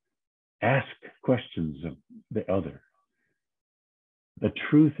 Ask questions of the other. The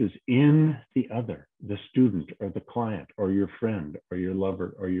truth is in the other, the student or the client or your friend or your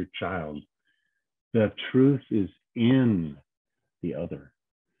lover or your child. The truth is in the other.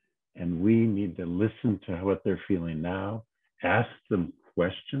 And we need to listen to what they're feeling now, ask them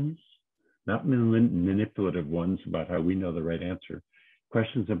questions, not manipulative ones about how we know the right answer,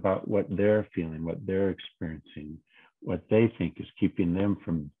 questions about what they're feeling, what they're experiencing, what they think is keeping them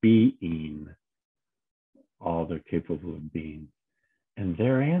from being all they're capable of being. And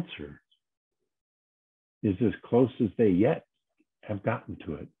their answer is as close as they yet have gotten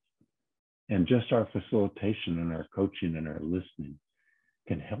to it. And just our facilitation and our coaching and our listening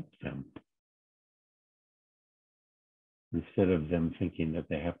can help them, instead of them thinking that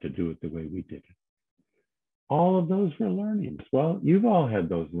they have to do it the way we did it. All of those were learnings. Well, you've all had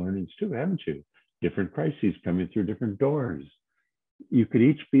those learnings too, haven't you? Different crises coming through different doors. You could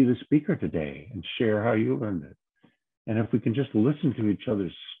each be the speaker today and share how you learned it. And if we can just listen to each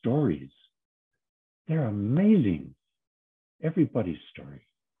other's stories, they're amazing. Everybody's story.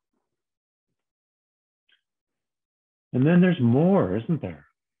 And then there's more, isn't there?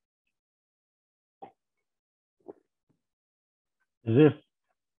 As if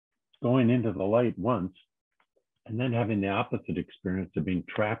going into the light once and then having the opposite experience of being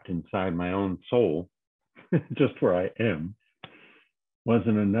trapped inside my own soul, just where I am,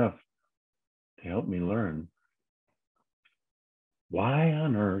 wasn't enough to help me learn. Why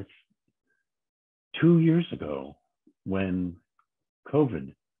on earth, 2 years ago, when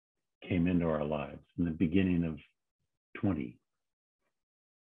COVID came into our lives in the beginning of 20,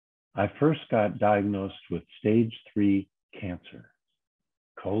 I first got diagnosed with stage 3 cancer,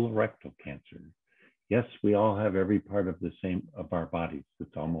 colorectal cancer. Yes, we all have every part of the same of our bodies.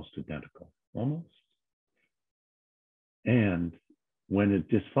 It's almost identical, almost. And when it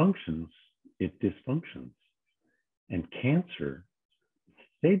dysfunctions, it dysfunctions. And cancer,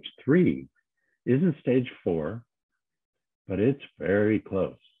 stage 3, isn't stage 4, but it's very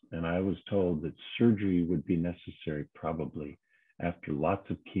close. And I was told that surgery would be necessary probably after lots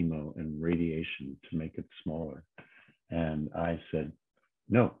of chemo and radiation to make it smaller. And I said,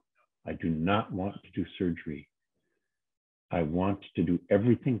 no, I do not want to do surgery. I want to do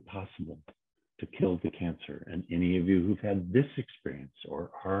everything possible to kill the cancer. And any of you who've had this experience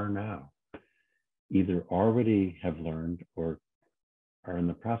or are now, either already have learned or are in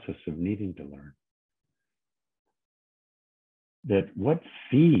the process of needing to learn, that what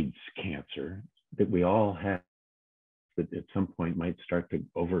feeds cancer that we all have that at some point might start to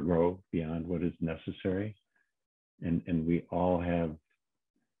overgrow beyond what is necessary. And we all have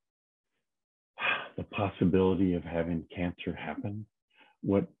the possibility of having cancer happen.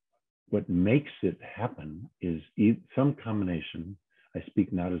 What makes it happen is some combination. I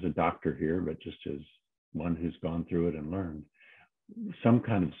speak not as a doctor here, but just as one who's gone through it and learned, some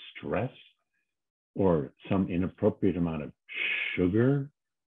kind of stress or some inappropriate amount of sugar.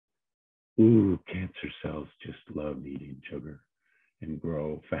 Ooh, cancer cells just love eating sugar and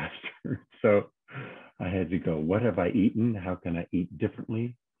grow faster. So I had to go, what have I eaten? How can I eat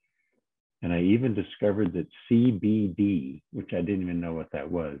differently? And I even discovered that CBD, which I didn't even know what that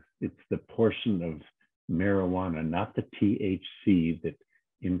was, it's the portion of marijuana, not the THC that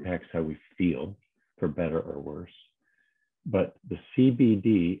impacts how we feel, for better or worse, but the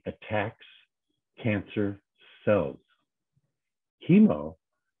CBD attacks cancer cells. Chemo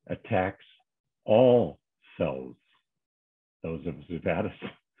attacks all cells. Those of us who've had it.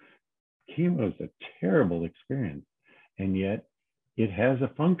 Chemo is a terrible experience, and yet it has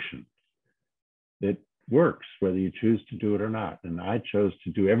a function that works, whether you choose to do it or not. And I chose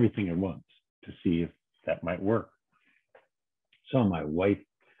to do everything at once to see if that might work. So my wife,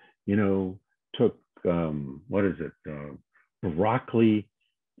 took broccoli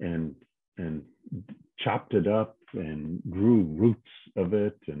and chopped it up and grew roots of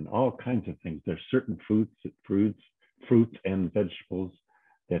it and all kinds of things. There's certain fruits and vegetables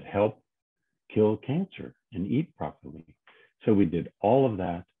that help kill cancer and eat properly. So we did all of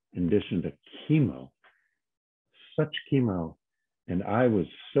that in addition to chemo, such chemo. And I was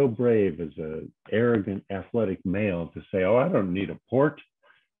so brave as an arrogant, athletic male to say, oh, I don't need a port.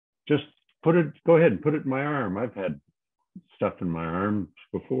 Just go ahead and put it in my arm. I've had stuff in my arms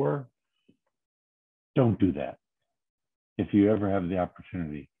before. Don't do that. If you ever have the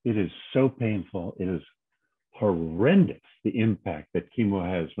opportunity, it is so painful. It is horrendous, the impact that chemo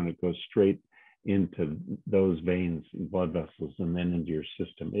has when it goes straight into those veins and blood vessels and then into your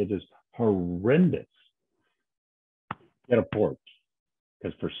system. It is horrendous. Get a port,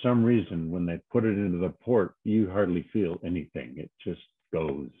 because for some reason, when they put it into the port, you hardly feel anything. It just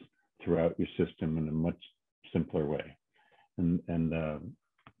goes throughout your system in a much simpler way. And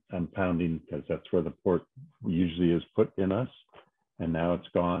I'm pounding because that's where the port usually is put in us. And now it's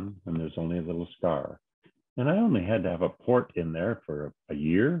gone and there's only a little scar. And I only had to have a port in there for a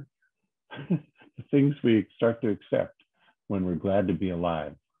year. The things we start to accept when we're glad to be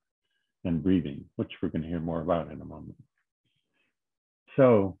alive and breathing, which we're going to hear more about in a moment.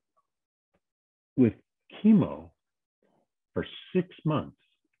 So with chemo, for 6 months,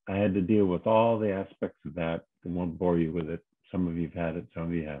 I had to deal with all the aspects of that. I won't bore you with it. Some of you've had it, some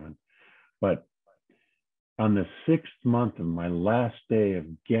of you haven't. But on the 6th month of my last day of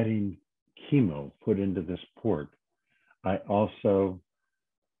getting chemo put into this port, I also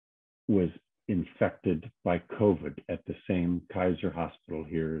was infected by COVID at the same Kaiser Hospital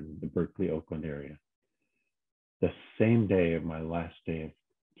here in the Berkeley, Oakland area. The same day of my last day of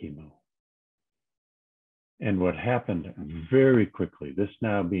chemo. And what happened very quickly, this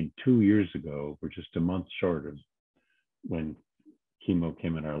now being 2 years ago, we're just a month short of when chemo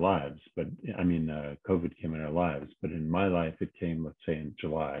came in our lives, COVID came in our lives, but in my life, it came, let's say in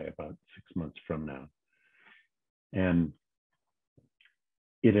July, about 6 months from now. And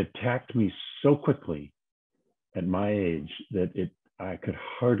it attacked me so quickly at my age that I could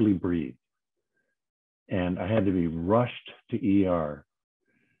hardly breathe. And I had to be rushed to ER.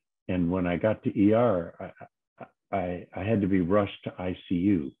 And when I got to ER, I had to be rushed to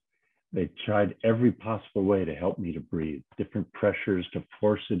ICU. They tried every possible way to help me to breathe, different pressures to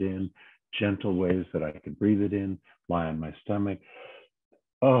force it in, gentle ways that I could breathe it in, lie on my stomach.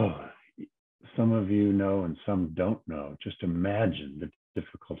 Oh, some of you know and some don't know. Just imagine the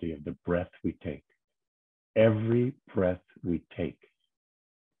difficulty of the breath we take. Every breath we take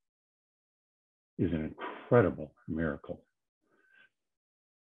is an incredible miracle.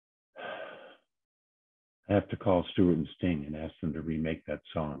 I have to call Stewart and Sting and ask them to remake that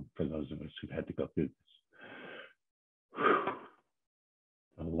song for those of us who've had to go through this.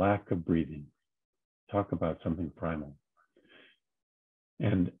 The lack of breathing. Talk about something primal.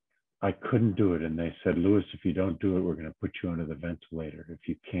 And I couldn't do it. And they said, Lewis, if you don't do it, we're going to put you under the ventilator. If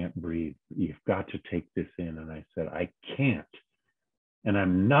you can't breathe, you've got to take this in. And I said, I can't. And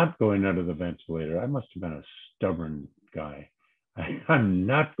I'm not going under the ventilator. I must have been a stubborn guy. I'm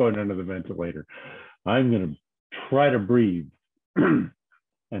not going under the ventilator. I'm going to try to breathe. And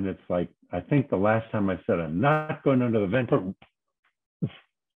it's like, I think the last time I said, I'm not going under the ventilator,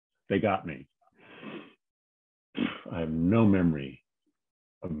 they got me. I have no memory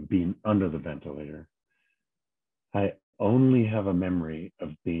of being under the ventilator. I only have a memory of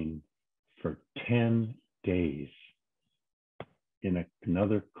being for 10 days in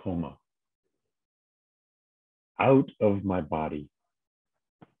another coma out of my body,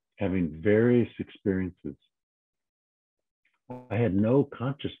 having various experiences. I had no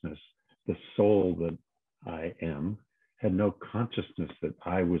consciousness. The soul that I am had no consciousness that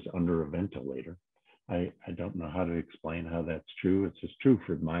I was under a ventilator. I don't know how to explain how that's true. It's just true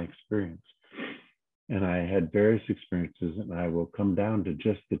for my experience. And I had various experiences, and I will come down to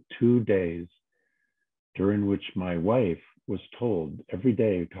just the 2 days during which my wife was told every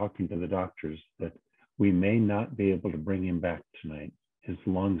day, talking to the doctors, that we may not be able to bring him back tonight. His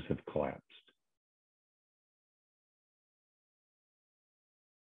lungs have collapsed.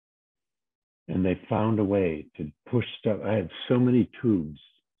 And they found a way to push stuff. I had so many tubes.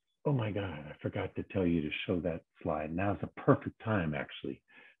 Oh my God, I forgot to tell you to show that slide. Now's the perfect time, actually.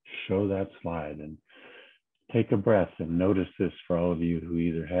 Show that slide and take a breath and notice this for all of you who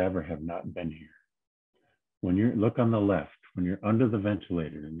either have or have not been here. When you look on the left, when you're under the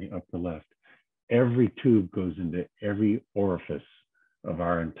ventilator in the upper left, every tube goes into every orifice of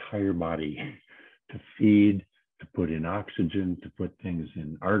our entire body to feed, to put in oxygen, to put things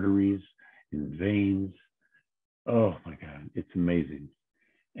in arteries, in veins. Oh my God, it's amazing.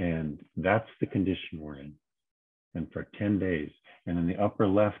 And that's the condition we're in. And for 10 days. And in the upper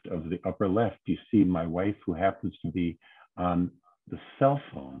left of the upper left, you see my wife, who happens to be on the cell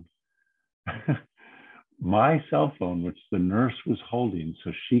phone. My cell phone, which the nurse was holding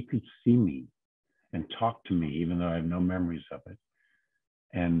so she could see me and talk to me, even though I have no memories of it.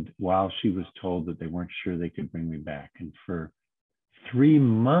 And while she was told that they weren't sure they could bring me back. And for 3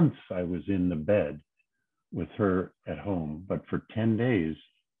 months, I was in the bed with her at home, but for 10 days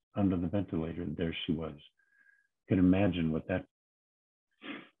under the ventilator, there she was. You can imagine what that.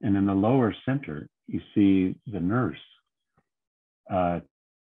 And in the lower center, you see the nurse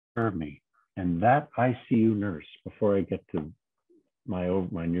serve me. And that ICU nurse, before I get to my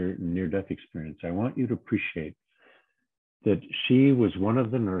near-death experience, I want you to appreciate that she was one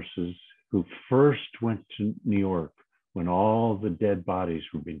of the nurses who first went to New York when all the dead bodies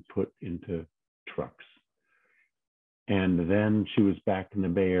were being put into trucks. And then she was back in the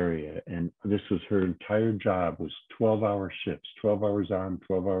Bay Area, and this was her entire job, was 12-hour shifts, 12 hours on,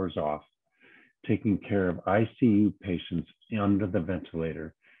 12 hours off, taking care of ICU patients under the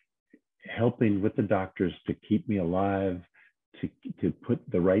ventilator, helping with the doctors to keep me alive, to put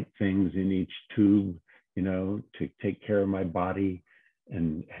the right things in each tube, you know, to take care of my body.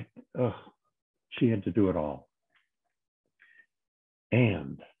 And she had to do it all.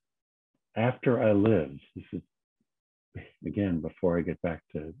 And after I lived, this is, again, before I get back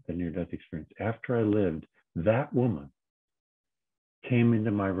to the near-death experience, after I lived, that woman came into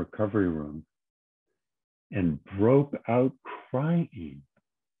my recovery room and broke out crying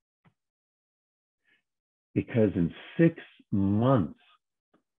because in 6 months,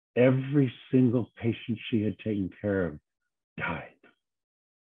 every single patient she had taken care of died.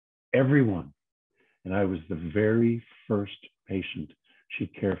 Everyone. And I was the very first patient she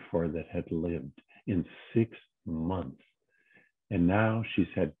cared for that had lived in 6 months. And now she's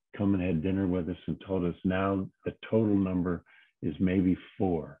had come and had dinner with us and told us now the total number is maybe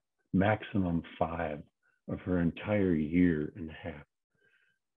 4, maximum 5 of her entire year and a half.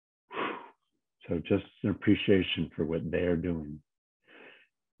 So just an appreciation for what they're doing.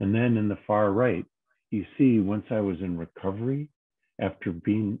 And then in the far right, you see, once I was in recovery, after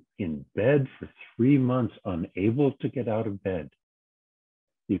being in bed for 3 months, unable to get out of bed,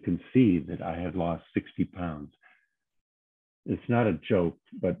 you can see that I had lost 60 pounds. It's not a joke,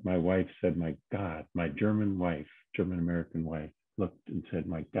 but my wife said, my God, my German wife, German-American wife, looked and said,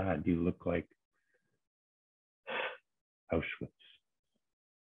 my God, you look like Auschwitz.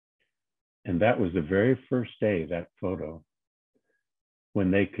 And that was the very first day, that photo,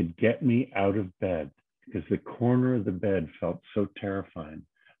 when they could get me out of bed, because the corner of the bed felt so terrifying.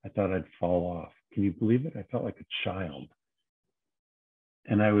 I thought I'd fall off. Can you believe it? I felt like a child.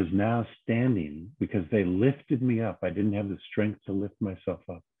 And I was now standing because they lifted me up. I didn't have the strength to lift myself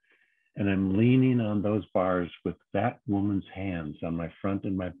up. And I'm leaning on those bars with that woman's hands on my front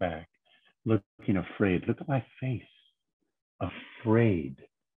and my back, looking afraid. Look at my face. Afraid.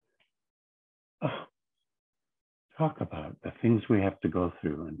 Oh, talk about the things we have to go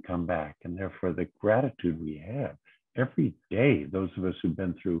through and come back, and therefore the gratitude we have every day, those of us who've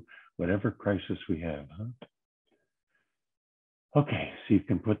been through whatever crisis we have. Okay, so you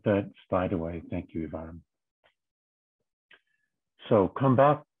can put that slide away. Thank you, Yvonne. So come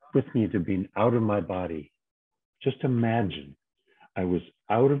back with me to being out of my body. Just imagine I was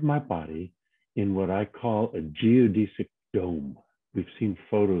out of my body in what I call a geodesic dome. We've seen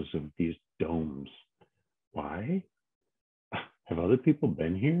photos of these domes. Why? Have other people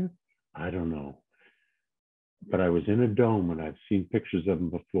been here? I don't know. but I was in a dome and I've seen pictures of them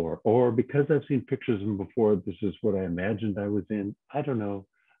before, or because I've seen pictures of them before, this is what I imagined I was in. I don't know.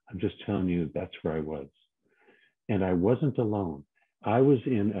 I'm just telling you that's where I was. And I wasn't alone. I was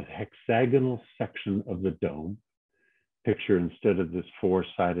in a hexagonal section of the dome. Picture, instead of this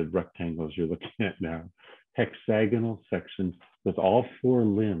four-sided rectangles you're looking at now, hexagonal section with all four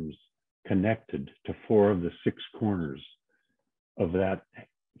limbs connected to four of the six corners of that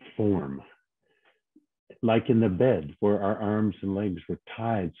form. Like in the bed where our arms and legs were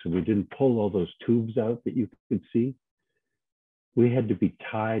tied so we didn't pull all those tubes out that you could see. We had to be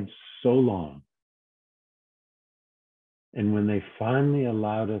tied so long. And when they finally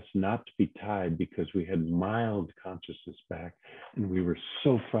allowed us not to be tied because we had mild consciousness back and we were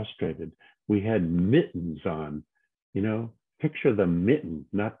so frustrated, we had mittens on, you know, picture the mitten,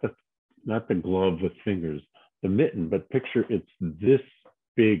 not the glove with fingers, the mitten, but picture it's this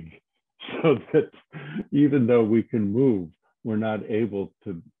big so that even though we can move, we're not able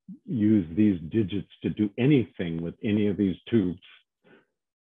to use these digits to do anything with any of these tubes.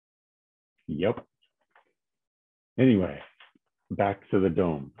 Yep. Anyway, back to the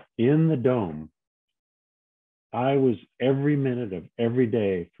dome. In the dome, I was every minute of every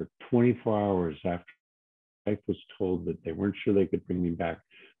day for 24 hours after I was told that they weren't sure they could bring me back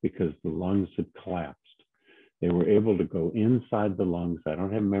because the lungs had collapsed. They were able to go inside the lungs. I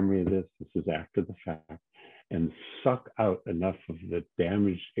don't have memory of this. This is after the fact, and suck out enough of the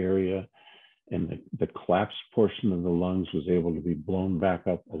damaged area, and the collapsed portion of the lungs was able to be blown back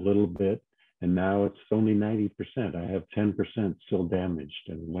up a little bit. And now it's only 90%. I have 10% still damaged.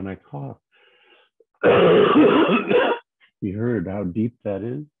 And when I cough, you heard how deep that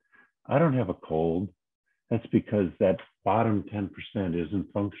is? I don't have a cold. That's because that bottom 10%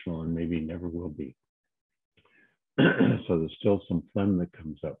 isn't functional and maybe never will be. So there's still some phlegm that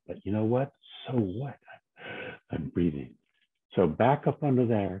comes up. But you know what? So what? I'm breathing. So back up under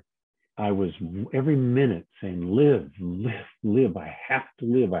there, I was every minute saying, live, live, live. I have to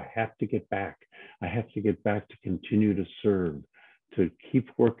live. I have to get back. I have to get back to continue to serve, to keep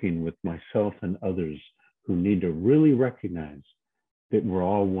working with myself and others who need to really recognize that we're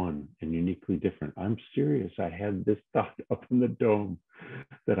all one and uniquely different. I'm serious. I had this thought up in the dome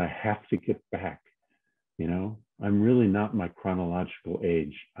that I have to get back. You know, I'm really not my chronological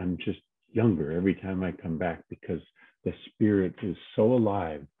age. I'm just younger every time I come back because the spirit is so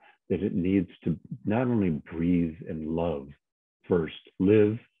alive that it needs to not only breathe and love first,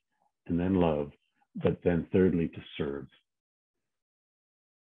 live and then love, but then thirdly to serve.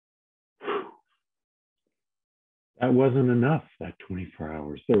 That wasn't enough, that 24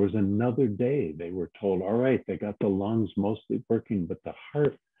 hours. There was another day. They were told, all right, they got the lungs mostly working, but the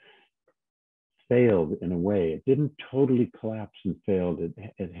heart failed in a way. It didn't totally collapse and failed.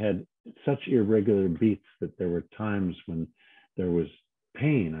 It had such irregular beats that there were times when there was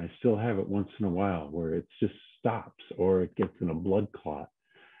pain. I still have it once in a while where it just stops or it gets in a blood clot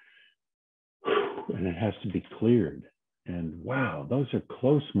and it has to be cleared. And wow, those are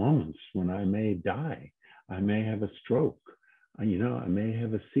close moments when I may die. I may have a stroke. You know, I may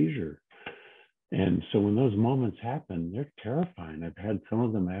have a seizure. And so when those moments happen, they're terrifying. I've had some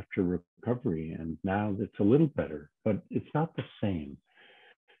of them after recovery, and now it's a little better, but it's not the same.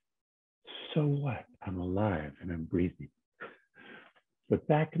 So what? I'm alive and I'm breathing. But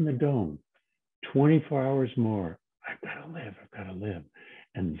back in the dome, 24 hours more, I've got to live, I've got to live.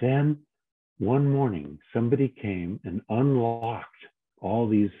 And then one morning, somebody came and unlocked all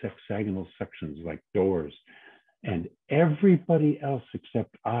these hexagonal sections like doors, and everybody else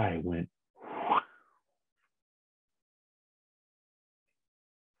except I went,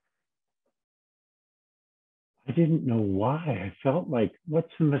 I didn't know why. I felt like,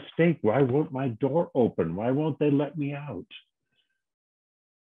 what's the mistake? Why won't my door open? Why won't they let me out?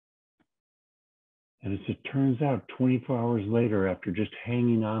 And as it turns out, 24 hours later, after just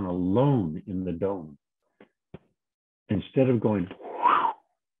hanging on alone in the dome, instead of going,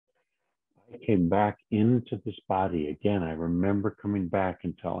 I came back into this body. Again, I remember coming back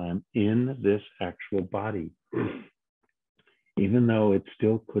until I'm in this actual body, even though it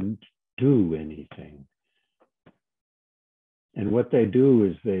still couldn't do anything. And what they do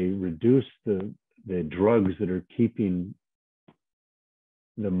is they reduce the drugs that are keeping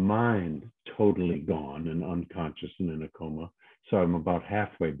the mind totally gone and unconscious and in a coma. So I'm about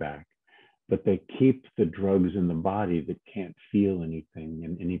halfway back. But they keep the drugs in the body that can't feel anything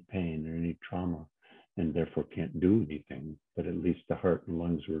and any pain or any trauma, and therefore can't do anything. But at least the heart and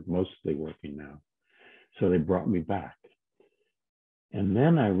lungs were mostly working now. So they brought me back. And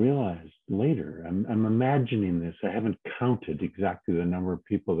then I realized later, I'm imagining this. I haven't counted exactly the number of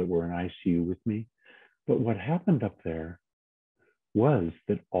people that were in ICU with me, But what happened up there was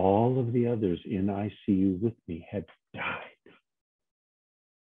that all of the others in ICU with me had died.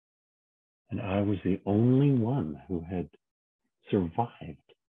 And I was the only one who had survived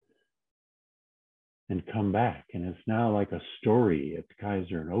and come back. And it's now like a story at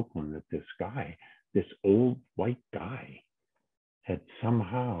Kaiser in Oakland that this guy, this old white guy, had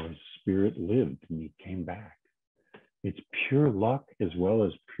somehow his spirit lived and he came back. It's pure luck as well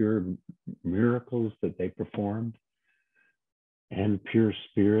as pure miracles that they performed and pure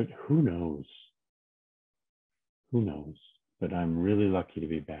spirit. Who knows? Who knows? But I'm really lucky to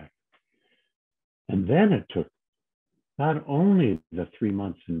be back. And then it took not only the 3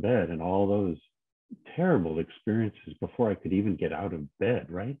 months in bed and all those terrible experiences before I could even get out of bed,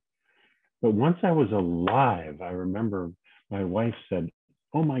 right? But once I was alive, I remember my wife said,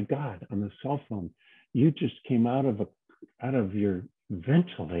 "Oh my God," on the cell phone, "you just came out of your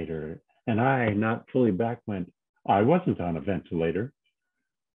ventilator." And I, not fully back, went, "I wasn't on a ventilator.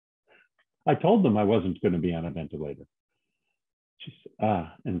 I told them I wasn't going to be on a ventilator."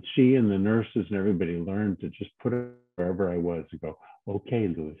 And she and the nurses and everybody learned to just put it wherever I was and go, "Okay,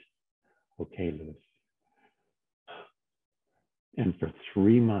 Louis. Okay, Louis." And for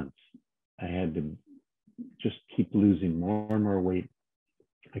 3 months, I had to just keep losing more and more weight.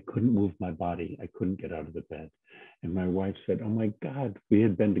 I couldn't move my body. I couldn't get out of the bed. And my wife said, "Oh my God," we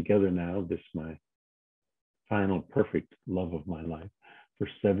had been together now, this my final perfect love of my life, for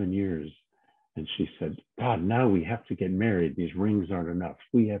 7 years. And she said, "God, now we have to get married. These rings aren't enough.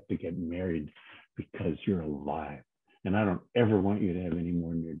 We have to get married because you're alive. And I don't ever want you to have any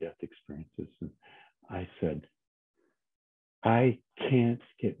more near-death experiences." And I said, "I can't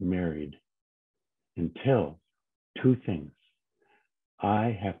get married until 2 things.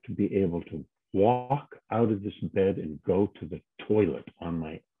 I have to be able to walk out of this bed and go to the toilet on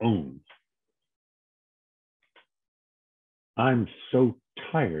my own. I'm so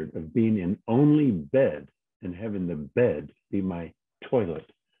tired of being in only bed and having the bed be my toilet."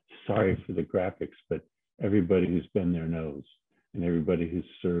 Sorry for the graphics, but everybody who's been there knows, and everybody who's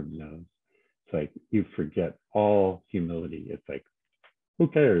served knows. It's like you forget all humility. It's like, who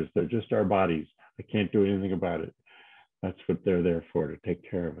cares? They're just our bodies. I can't do anything about it. That's what they're there for, to take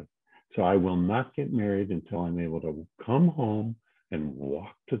care of it. So I will not get married until I'm able to come home and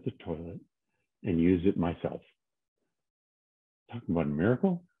walk to the toilet and use it myself. Talking about a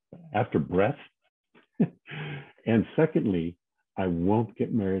miracle after breath. And secondly, I won't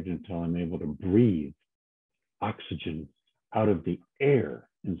get married until I'm able to breathe oxygen out of the air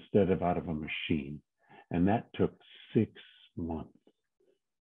instead of out of a machine. And that took 6 months.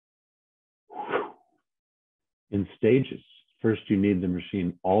 In stages. First, you need the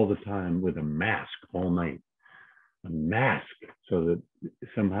machine all the time with a mask all night. A mask so that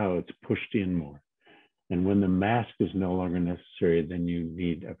somehow it's pushed in more. And when the mask is no longer necessary, then you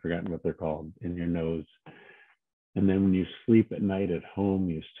need, I've forgotten what they're called, in your nose. And then when you sleep at night at home,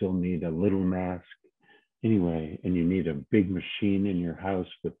 you still need a little mask. Anyway, and you need a big machine in your house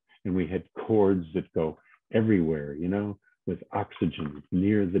and we had cords that go everywhere, you know, with oxygen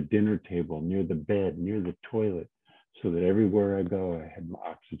near the dinner table, near the bed, near the toilet, so that everywhere I go, I had my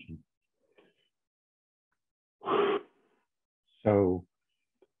oxygen. So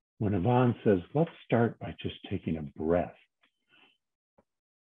when Yvonne says, let's start by just taking a breath.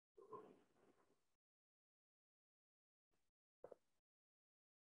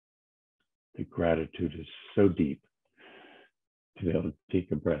 The gratitude is so deep to be able to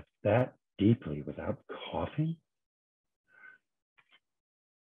take a breath that deeply without coughing.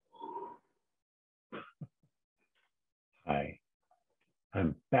 Hi,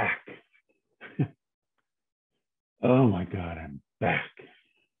 I'm back. Oh my God, I'm back.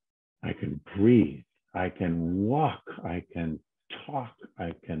 I can breathe, I can walk, I can talk,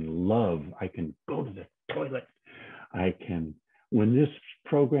 I can love, I can go to the toilet. I can, when this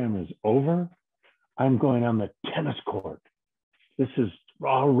program is over, I'm going on the tennis court. This is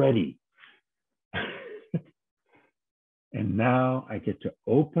already. And now I get to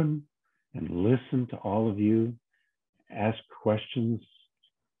open and listen to all of you, ask questions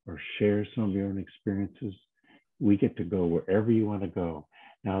or share some of your own experiences. We get to go wherever you want to go.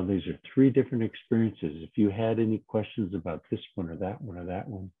 Now, these are 3 different experiences. If you had any questions about this one or that one or that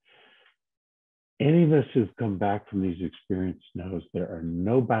one, any of us who've come back from these experiences knows there are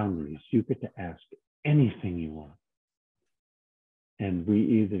no boundaries. You get to ask anything you want. And we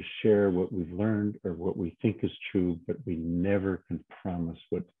either share what we've learned or what we think is true, but we never can promise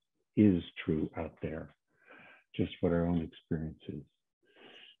what is true out there, just what our own experience is.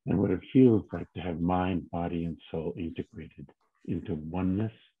 And what it feels like to have mind, body, and soul integrated into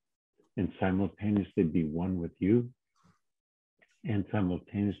oneness and simultaneously be one with you, and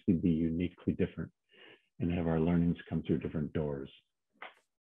simultaneously be uniquely different and have our learnings come through different doors.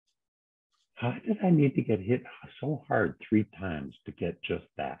 How did I need to get hit so hard 3 times to get just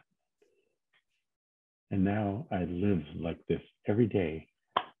that? And now I live like this every day.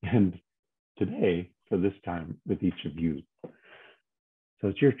 And today, for this time, with each of you. So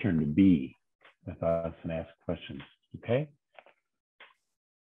it's your turn to be with us and ask questions, okay?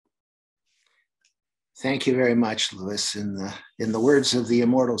 Thank you very much, Louis. In the words of the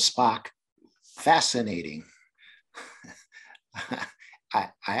immortal Spock, fascinating. I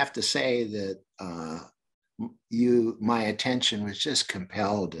have to say that my attention was just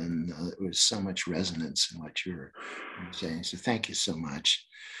compelled, and there was so much resonance in what you were saying. So thank you so much.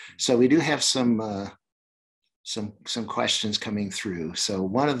 So we do have some questions coming through. So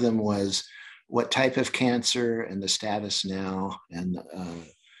one of them was, what type of cancer and the status now? And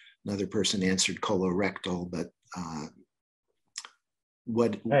another person answered colorectal, but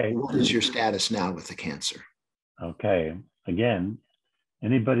what is your status now with the cancer? Okay, again,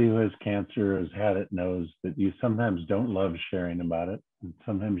 anybody who has cancer, has had it, knows that you sometimes don't love sharing about it, and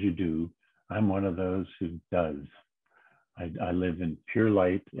sometimes you do. I'm one of those who does. I live in pure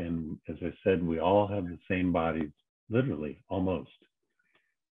light, and as I said, we all have the same bodies, literally, almost.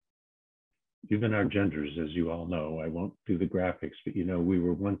 Even our genders, as you all know. I won't do the graphics, but you know, we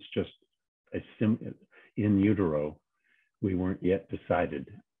were once just in utero. We weren't yet decided.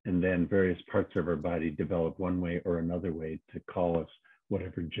 And then various parts of our body develop one way or another way to call us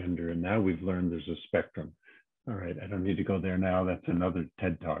whatever gender. And now we've learned there's a spectrum. All right, I don't need to go there now. That's another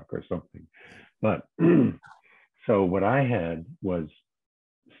TED Talk or something. But so what I had was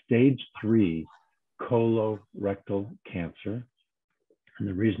stage 3 colorectal cancer. And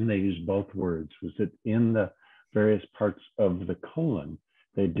the reason they used both words was that in the various parts of the colon,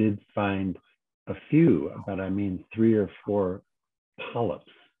 they did find a few, but I mean 3 or 4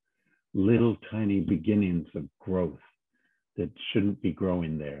 polyps, little tiny beginnings of growth that shouldn't be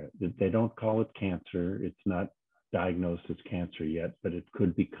growing there. That they don't call it cancer. It's not diagnosed as cancer yet, but it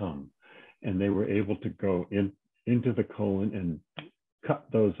could become. And they were able to go into the colon and cut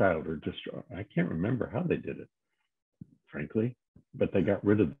those out or destroy. I can't remember how they did it, frankly, but they got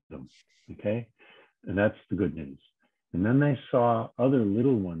rid of them, okay? And that's the good news. And then they saw other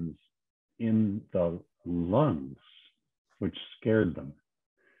little ones in the lungs, which scared them.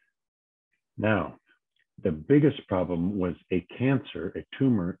 Now, the biggest problem was a cancer, a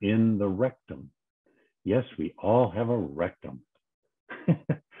tumor in the rectum. Yes, we all have a rectum.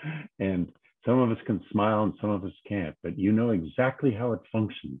 And some of us can smile and some of us can't, but you know exactly how it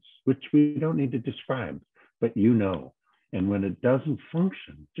functions, which we don't need to describe, but you know. And when it doesn't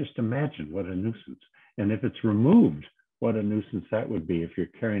function, just imagine what a nuisance. And if it's removed, what a nuisance that would be if you're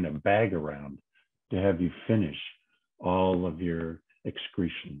carrying a bag around to have you finish all of your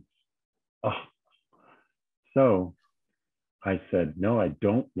excretions. Oh. So I said, no, I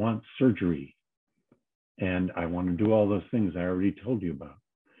don't want surgery. And I want to do all those things I already told you about.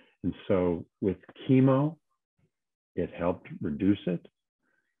 And so with chemo, it helped reduce it.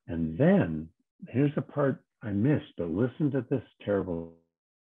 And then here's the part I missed, but listen to this terrible.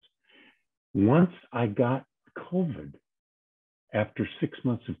 Once I got COVID, after 6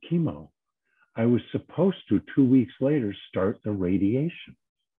 months of chemo, I was supposed to, 2 weeks later, start the radiation.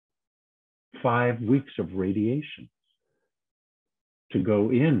 5 weeks of radiation to go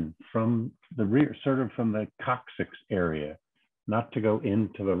in from the rear, sort of from the coccyx area, not to go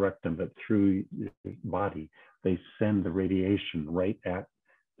into the rectum, but through your body. They send the radiation right at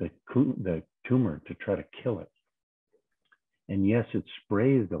the tumor to try to kill it. And yes, it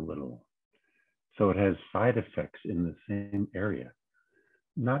sprays a little. So it has side effects in the same area.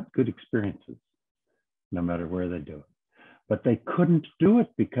 Not good experiences, no matter where they do it. But they couldn't do it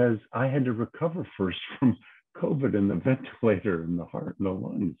because I had to recover first from COVID and the ventilator and the heart and the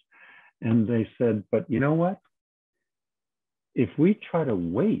lungs. And they said, but you know what? If we try to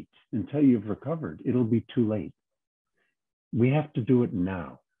wait until you've recovered, it'll be too late. We have to do it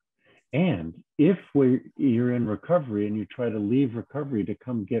now. And if you're in recovery and you try to leave recovery to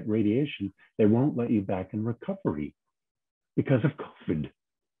come get radiation, they won't let you back in recovery because of COVID.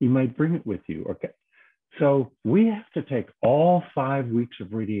 You might bring it with you. Okay. So we have to take all 5 weeks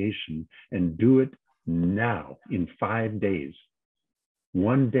of radiation and do it now in 5 days,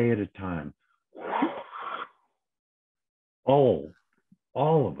 1 day at a time. All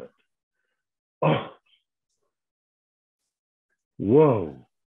of it. Oh, whoa.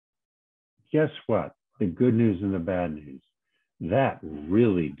 Guess what? The good news and the bad news. That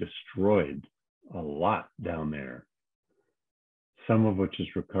really destroyed a lot down there. some of which is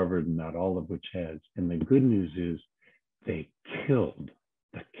recovered and not all of which has. And the good news is they killed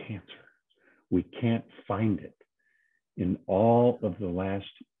the cancer. We can't find it. In all of the last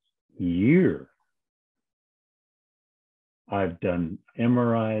year, I've done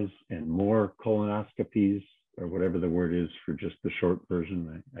MRIs and more colonoscopies, or whatever the word is for just the short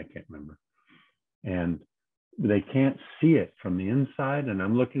version. I can't remember. And they can't see it from the inside. And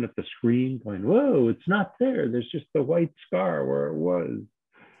I'm looking at the screen going, whoa, it's not there. There's just the white scar where it was.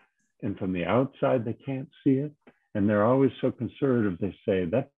 And from the outside, they can't see it. And they're always so conservative. They say,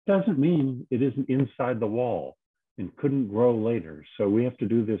 that doesn't mean it isn't inside the wall and couldn't grow later. So we have to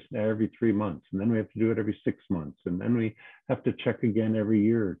do this every 3 months. And then we have to do it every 6 months. And then we have to check again every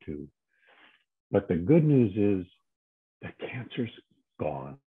year or two. But the good news is the cancer's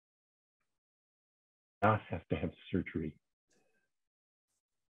gone. Not have to have surgery.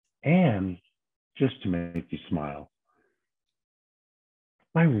 And just to make you smile,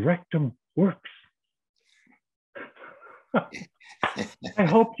 my rectum works. I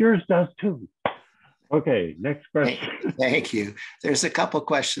hope yours does too. Okay, next question. Thank you. There's a couple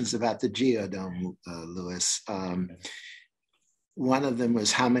questions about the geodome, Louis. One of them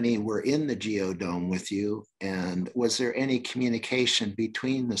was how many were in the geodome with you, and was there any communication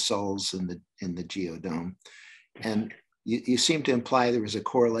between the souls in the geodome? And you seem to imply there was a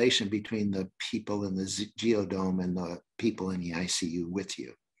correlation between the people in the geodome and the people in the ICU with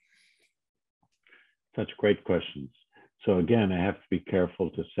you. Such great questions. So again, I have to be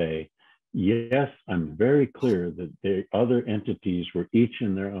careful to say, yes, I'm very clear that the other entities were each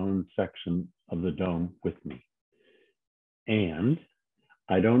in their own section of the dome with me. And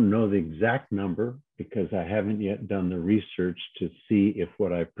I don't know the exact number because I haven't yet done the research to see if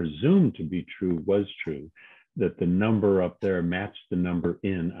what I presume to be true was true, that the number up there matched the number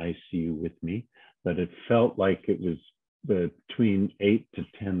in ICU with me, but it felt like it was between 8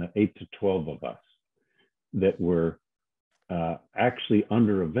 to 12 of us that were actually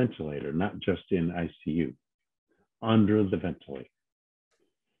under a ventilator, not just in ICU, under the ventilator.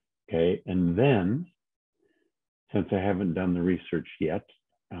 Okay, and then, since I haven't done the research yet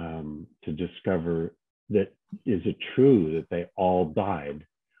to discover that, is it true that they all died?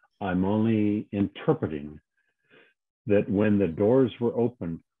 I'm only interpreting that when the doors were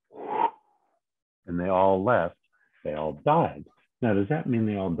opened and they all left, they all died. Now, does that mean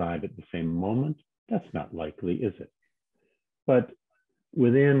they all died at the same moment? That's not likely, is it? But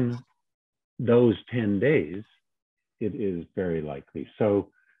within those 10 days, it is very likely. So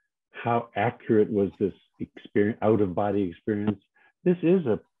how accurate was this experience, out-of-body experience? This is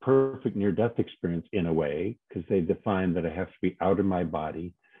a perfect near-death experience in a way, because they define that I have to be out of my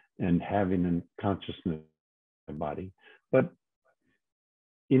body and having a consciousness in my body. But,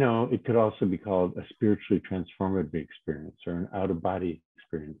 you know, it could also be called a spiritually transformative experience or an out-of-body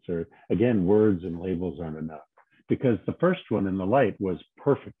experience, or again, words and labels aren't enough. Because the first one in the light was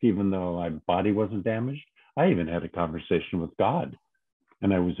perfect, even though my body wasn't damaged. I even had a conversation with God,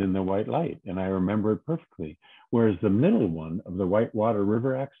 and I was in the white light, and I remember it perfectly. Whereas the middle one of the Whitewater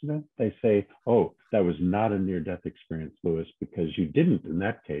River accident, they say, oh, that was not a near-death experience, Louis, because you didn't, in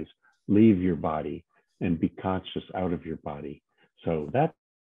that case, leave your body and be conscious out of your body. So that's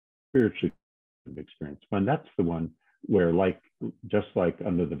spiritually experience. And that's the one where, like, just like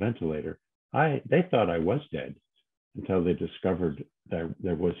under the ventilator, they thought I was dead until they discovered that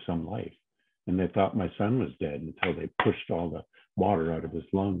there was some life. And they thought my son was dead until they pushed all the water out of his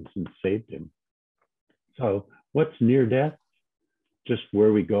lungs and saved him. So what's near death? Just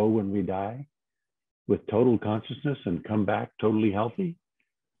where we go when we die with total consciousness and come back totally healthy?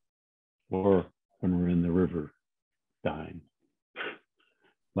 Or when we're in the river dying?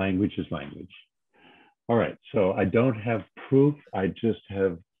 Language is language. All right, so I don't have proof. I just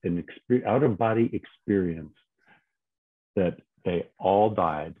have an out-of-body experience that they all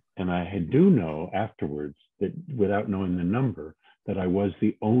died. And I do know afterwards that, without knowing the number, that I was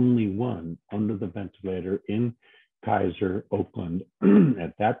the only one under the ventilator in Kaiser, Oakland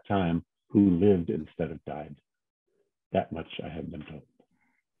at that time who lived instead of died. That much I have been told.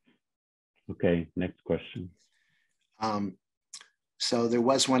 Okay, next question. So there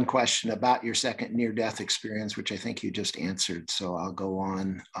was one question about your second near-death experience, which I think you just answered. So I'll go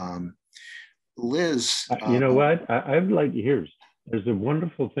on. Liz. You know what? I'd like to hear. There's a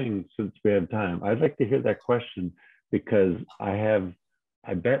wonderful thing, since we have time. I'd like to hear that question because I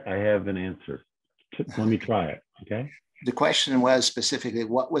bet I have an answer. Let me try it, okay? The question was specifically,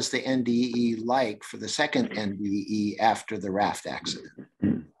 what was the NDE like for the second NDE after the raft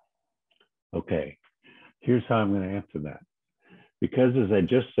accident? Okay, here's how I'm going to answer that. Because as I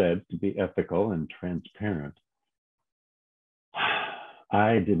just said, to be ethical and transparent,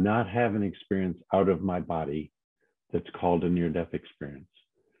 I did not have an experience out of my body that's called a near-death experience.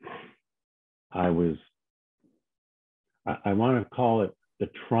 I want to call it the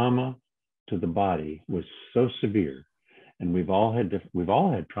trauma to the body was so severe, and we've all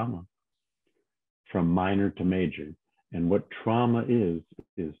had trauma from minor to major. And what trauma is,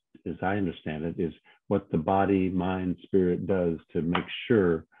 as I understand it, is what the body, mind, spirit does to make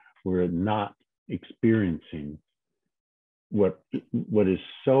sure we're not experiencing what is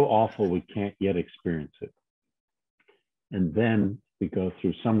so awful we can't yet experience it. And then we go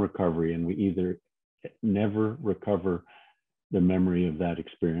through some recovery, and we either never recover the memory of that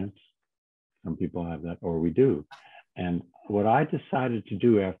experience. Some people have that, or we do. And what I decided to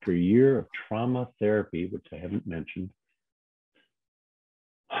do after a year of trauma therapy, which I haven't mentioned,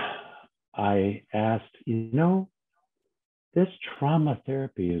 I asked, this trauma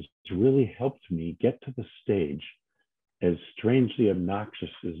therapy has really helped me get to the stage, as strangely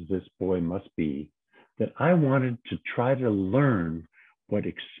obnoxious as this boy must be, that I wanted to try to learn what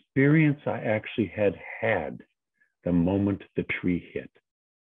experience I actually had the moment the tree hit,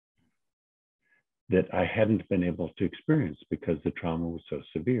 that I hadn't been able to experience because the trauma was so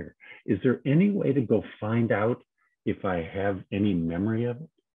severe. Is there any way to go find out if I have any memory of it?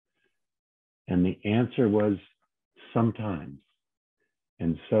 And the answer was sometimes.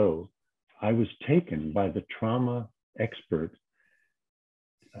 And so I was taken by the trauma expert,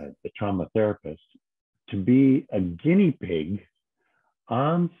 the trauma therapist, to be a guinea pig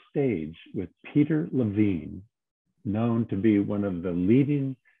on stage with Peter Levine, known to be one of the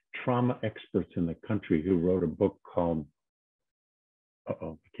leading trauma experts in the country, who wrote a book called, I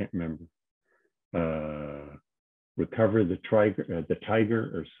can't remember, Recover the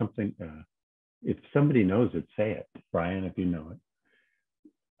Tiger or something. If somebody knows it, say it. Brian, if you know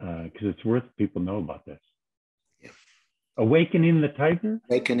it, because it's worth people know about this. Yeah. Awakening the Tiger?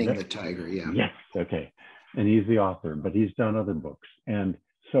 Awakening the Tiger, yeah. Yes, okay. And he's the author, but he's done other books. And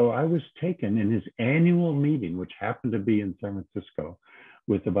so I was taken in his annual meeting, which happened to be in San Francisco,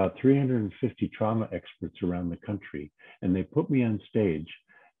 with about 350 trauma experts around the country. And they put me on stage,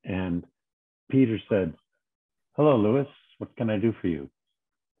 and Peter said, "Hello, Lewis, what can I do for you?"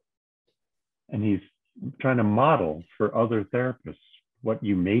 And he's trying to model for other therapists what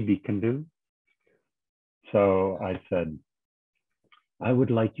you maybe can do. So I said, "I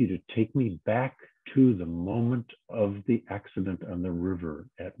would like you to take me back to the moment of the accident on the river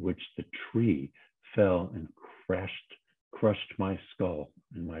at which the tree fell and crushed my skull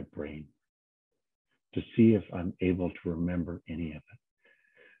and my brain, to see if I'm able to remember any of it."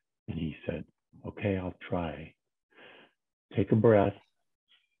 And he said, "Okay, I'll try." Take a breath.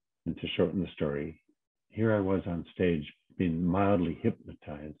 And to shorten the story, here I was on stage being mildly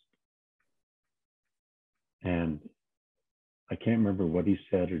hypnotized. And I can't remember what he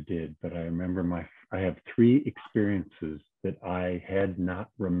said or did, but I remember I have 3 experiences that I had not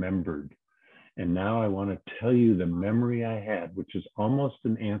remembered. And now I want to tell you the memory I had, which is almost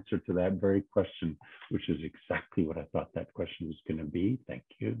an answer to that very question, which is exactly what I thought that question was going to be. Thank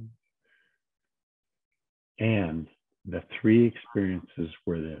you. And the 3 experiences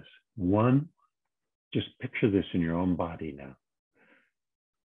were this. 1, just picture this in your own body now.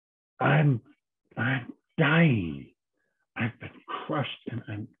 I'm dying. I've been crushed, and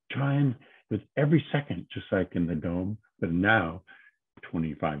I'm trying with every second, just like in the dome, but now,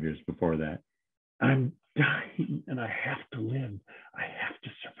 25 years before that, I'm dying, and I have to live. I have to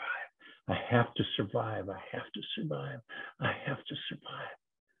survive. I have to survive. I have to survive. I have to survive.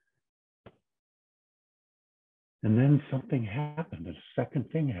 And then something happened. A second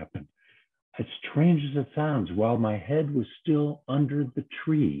thing happened. As strange as it sounds, while my head was still under the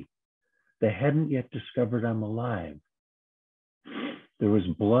tree, they hadn't yet discovered I'm alive. There was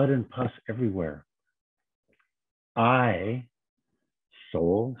blood and pus everywhere. I,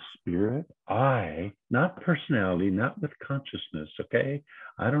 soul, spirit, not personality, not with consciousness, okay?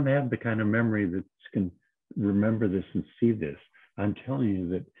 I don't have the kind of memory that can remember this and see this. I'm telling you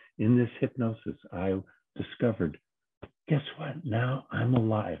that in this hypnosis, I discovered, guess what? Now I'm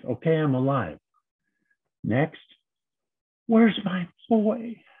alive. Okay, I'm alive. Next, where's my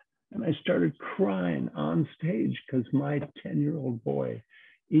boy? And I started crying on stage because my 10-year-old boy,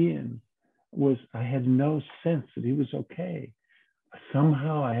 Ian, I had no sense that he was okay.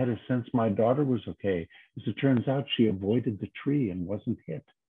 Somehow I had a sense my daughter was okay. As it turns out, she avoided the tree and wasn't hit.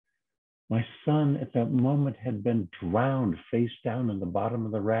 My son at that moment had been drowned face down in the bottom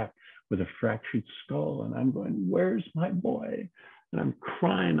of the raft with a fractured skull. And I'm going, where's my boy? And I'm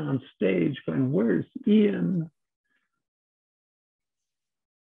crying on stage going, where's Ian?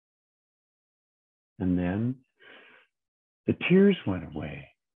 And then the tears went away.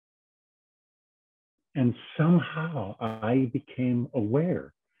 And somehow I became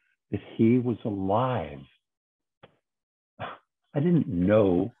aware that he was alive. I didn't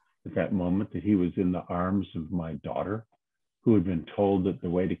know at that moment that he was in the arms of my daughter, who had been told that the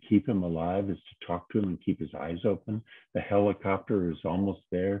way to keep him alive is to talk to him and keep his eyes open. The helicopter is almost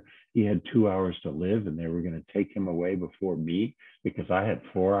there. He had 2 hours to live, and they were going to take him away before me because I had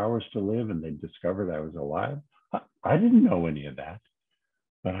 4 hours to live, and they discovered I was alive. I didn't know any of that,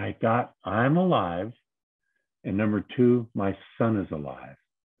 but I got, I'm alive. And number two, my son is alive.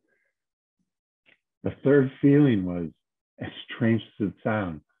 The third feeling was, as strange as it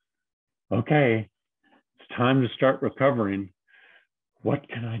sounds, okay, it's time to start recovering. What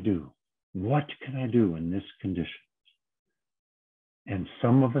can I do? What can I do in this condition? And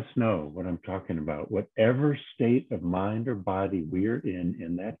some of us know what I'm talking about. Whatever state of mind or body we're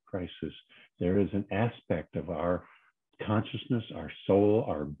in that crisis, there is an aspect of our consciousness, our soul,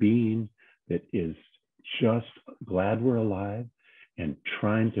 our being that is just glad we're alive and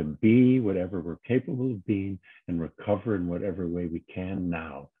trying to be whatever we're capable of being and recover in whatever way we can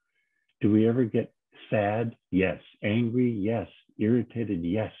now. Do we ever get sad? Yes. Angry? Yes. Irritated?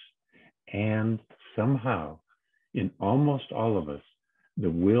 Yes. And somehow, in almost all of us,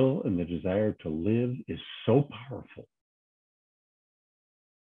 the will and the desire to live is so powerful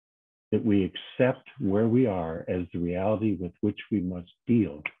that we accept where we are as the reality with which we must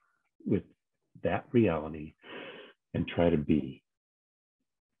deal with that reality and try to be.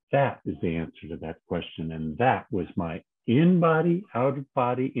 That is the answer to that question. And that was my in-body,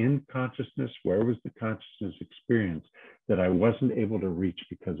 out-of-body, in consciousness, where was the consciousness experience that I wasn't able to reach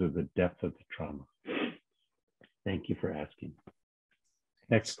because of the depth of the trauma. Thank you for asking.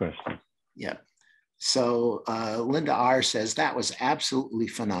 Next question. Yeah. So Linda R. says, that was absolutely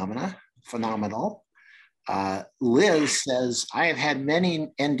phenomenal. Liz says, I have had many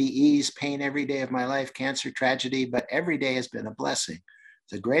NDEs, pain every day of my life, cancer, tragedy, but every day has been a blessing.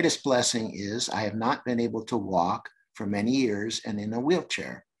 The greatest blessing is I have not been able to walk for many years and in a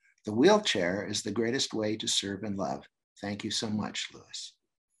wheelchair. The wheelchair is the greatest way to serve and love. Thank you so much, Lewis.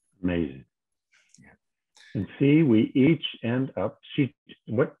 Amazing. Yeah. And see, we each end up,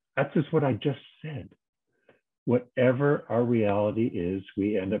 that's just what I just said. Whatever our reality is,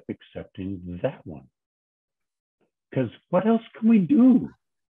 we end up accepting that one. Because what else can we do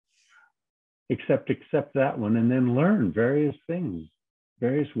except accept that one and then learn various things,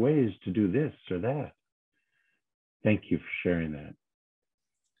 various ways to do this or that. Thank you for sharing that.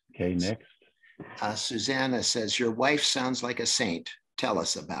 Okay, next. Susanna says, your wife sounds like a saint. Tell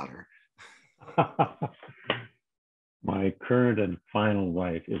us about her. My current and final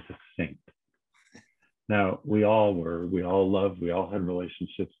wife is a saint. Now, we all loved, we all had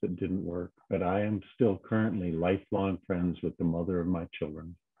relationships that didn't work, but I am still currently lifelong friends with the mother of my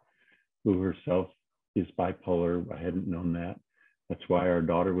children, who herself is bipolar. I hadn't known that. That's why our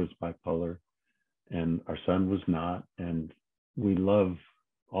daughter was bipolar and our son was not. And we love,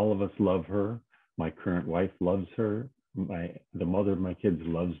 all of us love her. My current wife loves her. The mother of my kids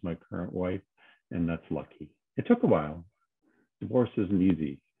loves my current wife, and that's lucky. It took a while. Divorce isn't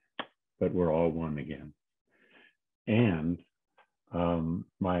easy, but we're all one again. And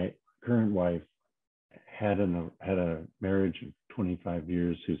my current wife had a marriage of 25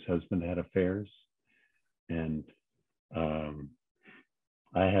 years whose husband had affairs. And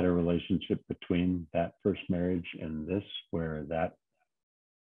I had a relationship between that first marriage and this, where that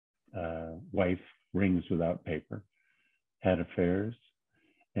wife rings without paper, had affairs.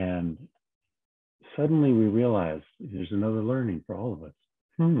 And suddenly we realized there's another learning for all of us.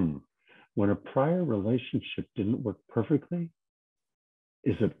 When a prior relationship didn't work perfectly,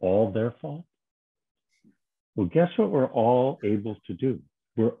 is it all their fault? Well, guess what we're all able to do?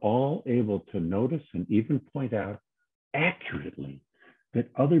 We're all able to notice and even point out accurately that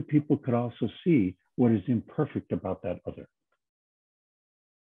other people could also see what is imperfect about that other.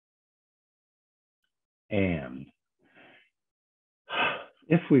 And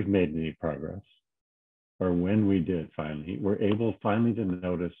if we've made any progress, or when we did finally, we're able finally to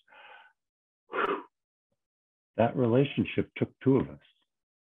notice that relationship took two of us.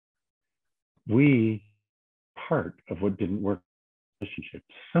 We part of what didn't work in the relationship.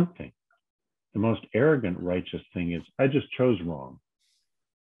 Something. The most arrogant, righteous thing is, I just chose wrong.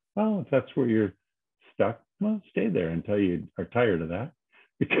 Well, if that's where you're stuck, well, stay there until you are tired of that.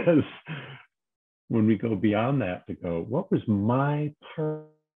 Because when we go beyond that to go, what was my part?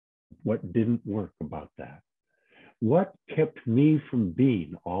 What didn't work about that? What kept me from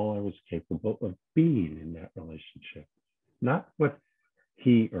being all I was capable of being in that relationship? Not what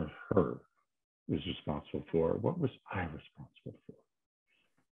he or her was responsible for? What was I responsible for?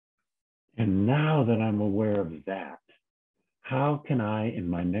 And now that I'm aware of that, how can I, in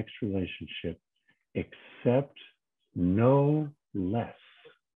my next relationship, accept no less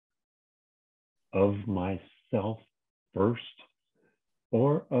of myself first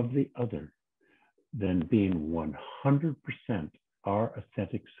or of the other than being 100% our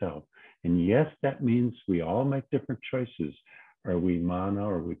authentic self? And yes, that means we all make different choices. Are we mono?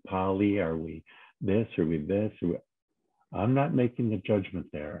 Are we poly? Are we this? Are we this? I'm not making the judgment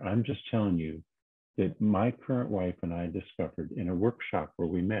there. I'm just telling you that my current wife and I discovered in a workshop where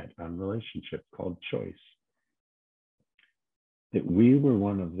we met on relationship called Choice, that we were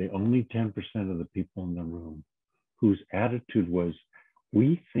one of the only 10% of the people in the room whose attitude was,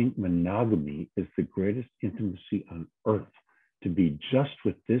 we think monogamy is the greatest intimacy on earth, to be just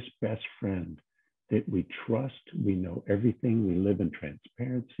with this best friend that we trust, we know everything, we live in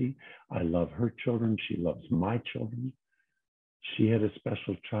transparency. I love her children, she loves my children. She had a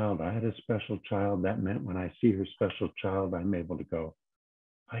special child, I had a special child. That meant when I see her special child, I'm able to go,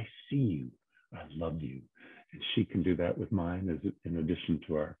 I see you, I love you. And she can do that with mine, as in addition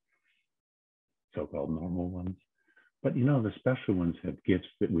to our so-called normal ones. But you know, the special ones have gifts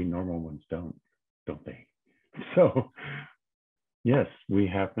that we normal ones don't they? So yes, we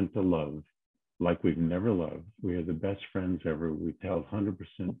happen to love like we've never loved. We are the best friends ever. We tell 100%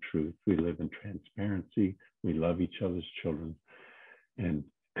 truth. We live in transparency. We love each other's children. And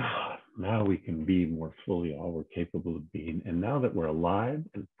God, now we can be more fully all we're capable of being. And now that we're alive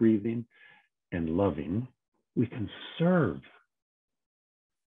and breathing and loving, we can serve.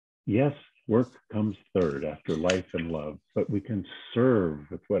 Yes, work comes third after life and love, but we can serve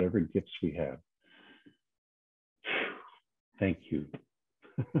with whatever gifts we have. Thank you.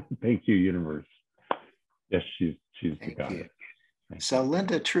 Thank you, universe. Yes, she's the goddess. So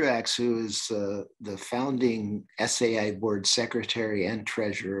Linda Truax, who is the founding SAI board secretary and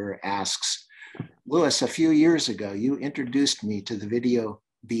treasurer, asks, Louis, a few years ago, you introduced me to the video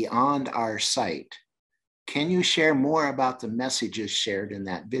Beyond Our Sight. Can you share more about the messages shared in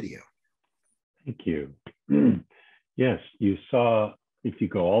that video? Thank you. Yes, you saw, if you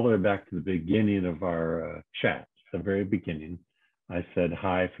go all the way back to the beginning of our chat, the very beginning, I said,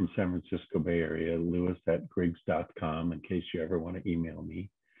 hi from San Francisco Bay Area, Louis@Griggs.com, in case you ever want to email me.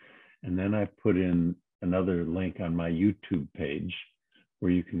 And then I put in another link on my YouTube page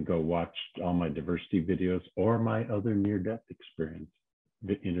where you can go watch all my diversity videos or my other near-death experience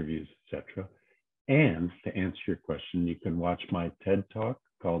interviews, etc. And to answer your question, you can watch my TED Talk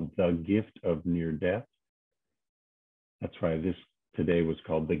called The Gift of Near Death. That's why this today was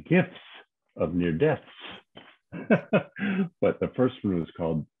called The Gifts of Near Deaths. But the first one was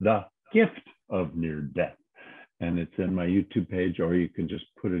called The Gift of Near Death. And it's in my YouTube page, or you can just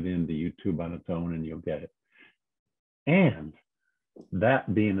put it into YouTube on its own and you'll get it. And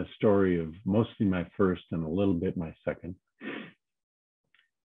that being a story of mostly my first and a little bit my second,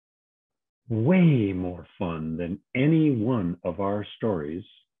 way more fun than any one of our stories,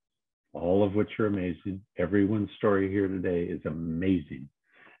 all of which are amazing. Everyone's story here today is amazing.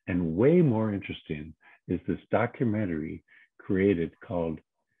 And way more interesting is this documentary created called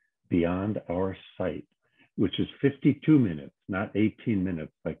Beyond Our Sight, which is 52 minutes, not 18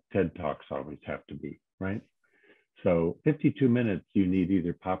 minutes like TED Talks always have to be, right? So 52 minutes, you need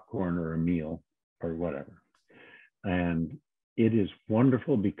either popcorn or a meal or whatever. And it is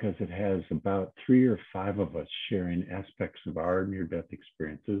wonderful because it has about 3 or 5 of us sharing aspects of our near-death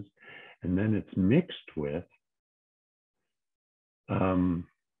experiences. And then it's mixed with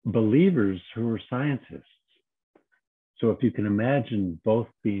believers who are scientists. So if you can imagine both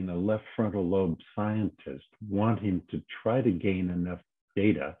being a left frontal lobe scientist wanting to try to gain enough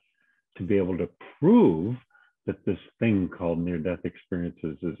data to be able to prove that this thing called near-death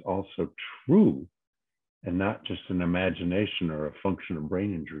experiences is also true and not just an imagination or a function of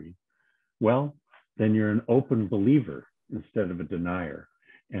brain injury, well, then you're an open believer instead of a denier.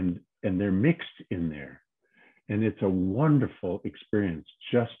 And they're mixed in there. And it's a wonderful experience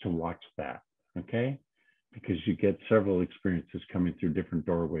just to watch that, okay? Because you get several experiences coming through different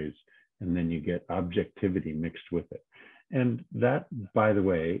doorways, and then you get objectivity mixed with it. And that, by the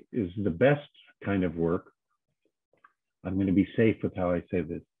way, is the best kind of work. I'm going to be safe with how I say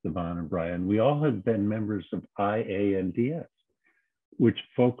this, Devon and Brian. We all have been members of IA and NDEs, which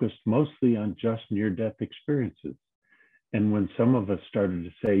focused mostly on just near-death experiences. And when some of us started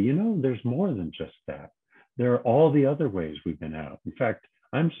to say, you know, there's more than just that. There are all the other ways we've been out. In fact,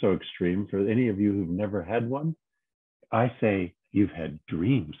 I'm so extreme, for any of you who've never had one, I say, you've had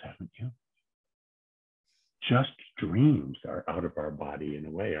dreams, haven't you? Just dreams are out of our body in a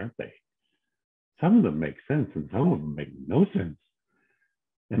way, aren't they? Some of them make sense and some of them make no sense.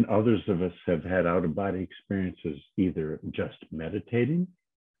 And others of us have had out-of-body experiences either just meditating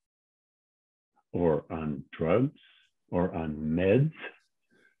or on drugs or on meds,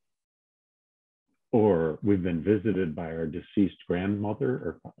 or we've been visited by our deceased grandmother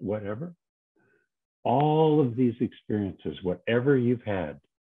or whatever. All of these experiences, whatever you've had,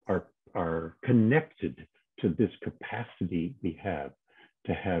 are connected to this capacity we have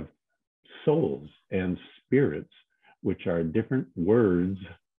to have souls and spirits, which are different words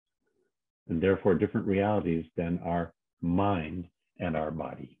and therefore different realities than our mind and our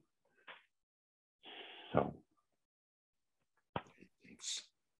body. So. Thanks.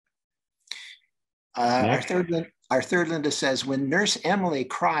 Our third Linda says, when Nurse Emily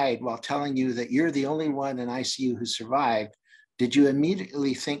cried while telling you that you're the only one in ICU who survived, did you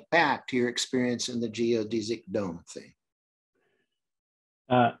immediately think back to your experience in the geodesic dome thing?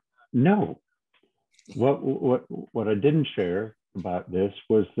 No. What I didn't share about this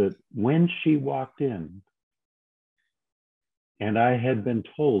was that when she walked in and I had been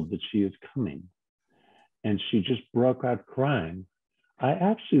told that she is coming and she just broke out crying, I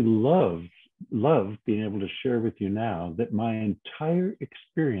actually love being able to share with you now that my entire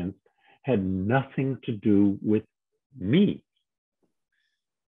experience had nothing to do with me.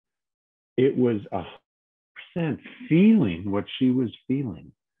 It was 100% feeling what she was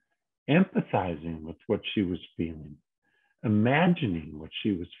feeling, empathizing with what she was feeling, imagining what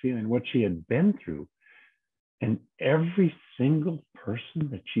she was feeling, what she had been through. And every single person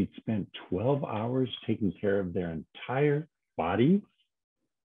that she'd spent 12 hours taking care of their entire body,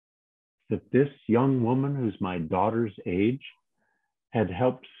 that this young woman who's my daughter's age had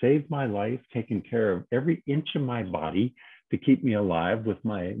helped save my life, taken care of every inch of my body to keep me alive, with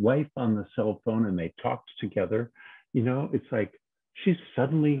my wife on the cell phone, and they talked together. You know, it's like she's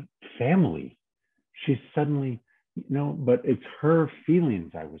suddenly family. She's suddenly, you know, but it's her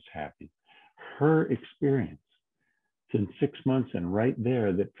feelings I was having, her experience. It's in 6 months and right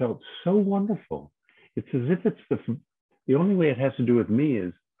there that felt so wonderful. It's as if it's the only way it has to do with me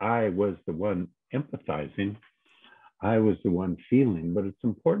is I was the one empathizing. I was the one feeling, but it's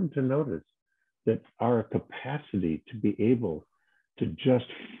important to notice that our capacity to be able to just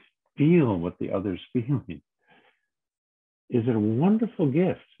feel what the other's feeling is a wonderful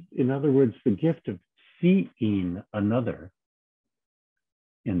gift. In other words, the gift of seeing another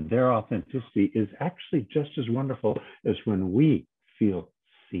in their authenticity is actually just as wonderful as when we feel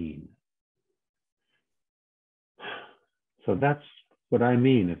seen. So that's what I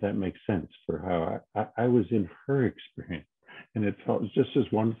mean, if that makes sense, for how I was in her experience. And it felt just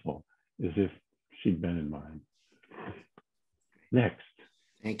as wonderful as if she'd been in mine. Next.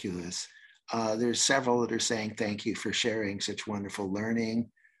 Thank you, Liz. There's several that are saying thank you for sharing such wonderful learning.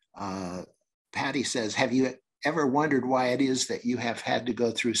 Patty says, have you ever wondered why it is that you have had to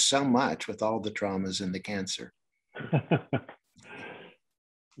go through so much with all the traumas and the cancer?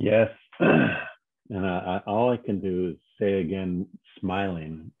 Yes. And all I can do is say again,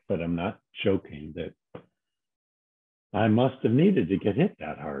 smiling, but I'm not joking, that I must have needed to get hit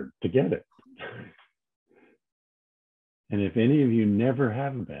that hard to get it. And if any of you never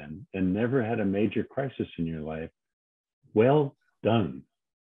have been and never had a major crisis in your life, well done.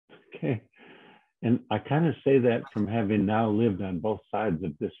 Okay. And I kind of say that from having now lived on both sides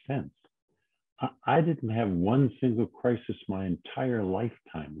of this fence. I didn't have one single crisis my entire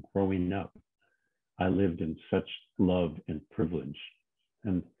lifetime growing up. I lived in such love and privilege.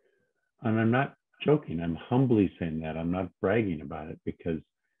 And I'm not joking. I'm humbly saying that. I'm not bragging about it because,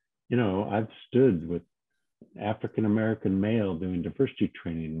 you know, I've stood with African-American male doing diversity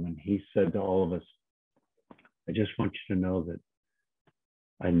training when he said to all of us, I just want you to know that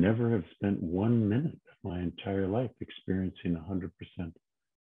I never have spent 1 minute of my entire life experiencing 100%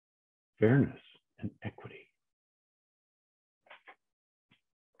 fairness and equity.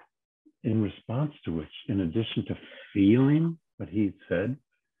 In response to which, in addition to feeling what he said,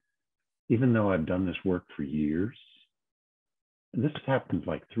 even though I've done this work for years, and this happened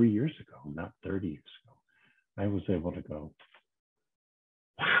like 3 years ago, not 30 years ago, I was able to go,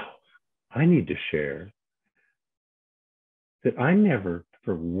 wow, I need to share that I never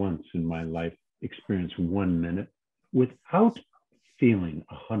for once in my life experienced 1 minute without feeling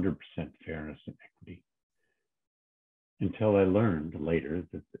 100% fairness and equity, until I learned later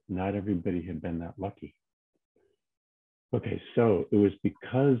that not everybody had been that lucky. Okay, so it was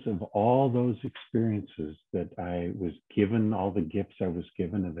because of all those experiences that I was given all the gifts I was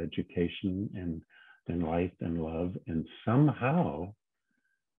given of education and life and love, and somehow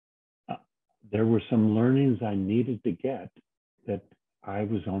there were some learnings I needed to get that I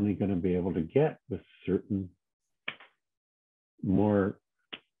was only going to be able to get with certain more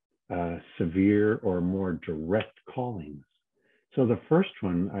severe or more direct callings. So the first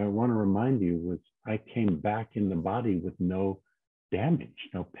one I want to remind you was I came back in the body with no damage,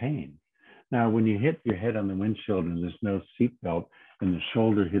 no pain. Now, when you hit your head on the windshield and there's no seatbelt and the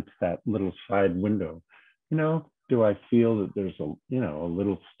shoulder hits that little side window, you know, do I feel that there's a, you know, a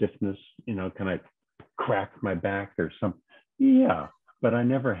little stiffness, you know, can I crack my back or something? Yeah, but I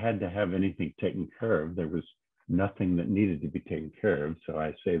never had to have anything taken care of. There was nothing that needed to be taken care of. So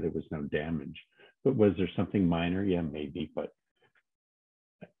I say there was no damage. But was there something minor? Yeah, maybe. But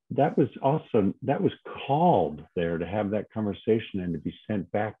that was called there to have that conversation and to be sent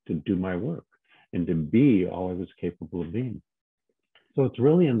back to do my work and to be all I was capable of being. So it's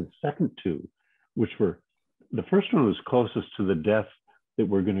really in the second two, which were, the first one was closest to the death that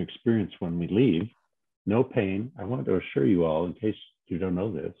we're going to experience when we leave. No pain. I want to assure you all, in case you don't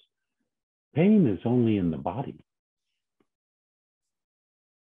know this, pain is only in the body.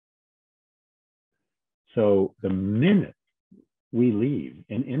 So the minute we leave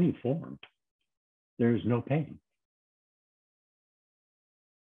in any form, there's no pain.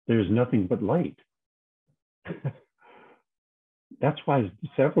 There's nothing but light. That's why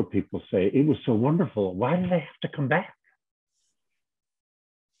several people say, it was so wonderful. Why did I have to come back?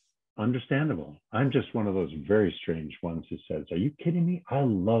 Understandable. I'm just one of those very strange ones who says, are you kidding me? I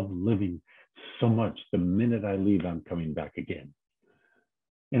love living so much. The minute I leave, I'm coming back again.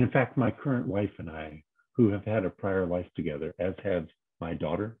 And in fact, my current wife and I, who have had a prior life together, as have my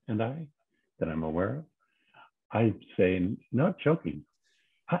daughter and I, that I'm aware of, I say, not joking,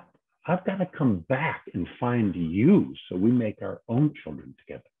 I've got to come back and find you so we make our own children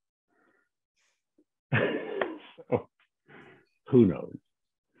together. So who knows?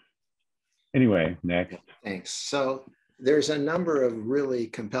 Anyway, next. Thanks. So there's a number of really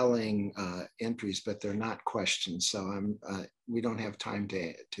compelling entries, but they're not questions. So we don't have time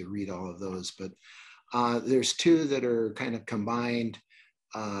to read all of those, but there's two that are kind of combined.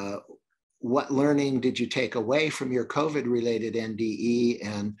 What learning did you take away from your COVID-related NDE,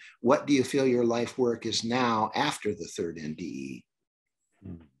 and what do you feel your life work is now after the third NDE?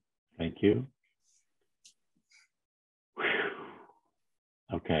 Thank you.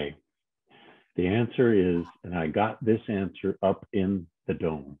 Okay. The answer is, and I got this answer up in the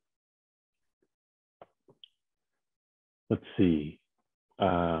dome. Let's see.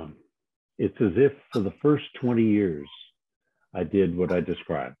 It's as if for the first 20 years, I did what I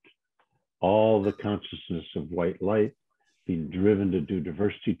described. All the consciousness of white light, being driven to do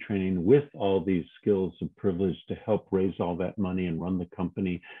diversity training with all these skills and privilege to help raise all that money and run the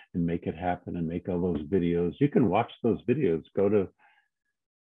company and make it happen and make all those videos. You can watch those videos. Go to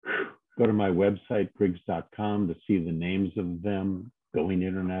my website, Griggs.com, to see the names of them. Going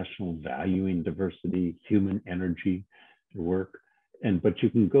International, Valuing Diversity, Human Energy work. But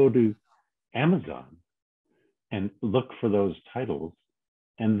you can go to Amazon and look for those titles,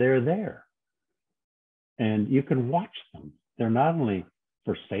 and they're there. And you can watch them. They're not only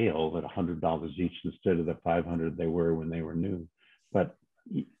for sale at $100 each instead of the $500 they were when they were new, but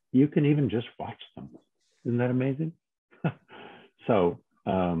you can even just watch them. Isn't that amazing? So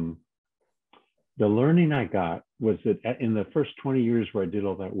the learning I got was that in the first 20 years where I did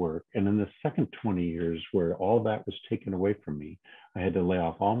all that work, and in the second 20 years where all that was taken away from me, I had to lay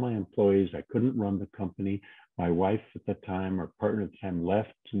off all my employees. I couldn't run the company. My wife at the time, or partner at the time,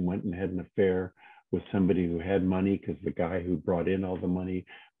 left and went and had an affair with somebody who had money, because the guy who brought in all the money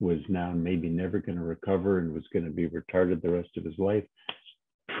was now maybe never going to recover and was going to be retarded the rest of his life.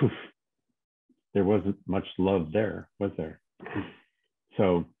 Poof. There wasn't much love there, was there?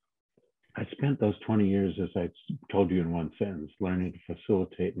 So I spent those 20 years, as I told you in one sentence, learning to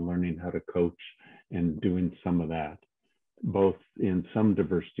facilitate and learning how to coach and doing some of that, both in some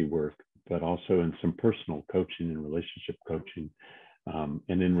diversity work, but also in some personal coaching and relationship coaching.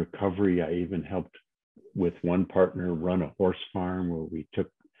 And in recovery, I even helped with one partner run a horse farm where we took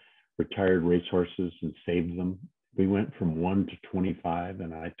retired racehorses and saved them. We went from 1 to 25,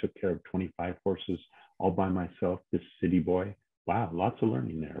 and I took care of 25 horses all by myself, this city boy. Wow, lots of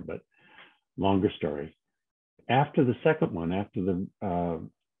learning there, but longer story. After the second one, after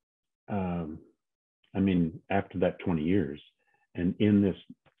that 20 years, and in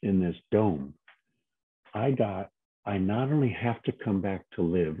this dome, I not only have to come back to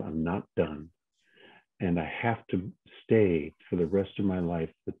live, I'm not done, and I have to stay for the rest of my life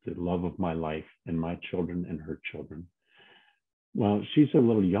with the love of my life and my children and her children. Well, she's a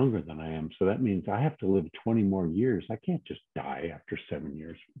little younger than I am, so that means I have to live 20 more years. I can't just die after 7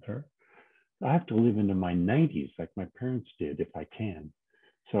 years with her. I have to live into my 90s like my parents did if I can.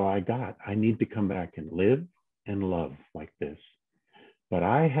 So I need to come back and live and love like this. But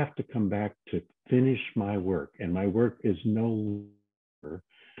I have to come back to finish my work. And my work is no longer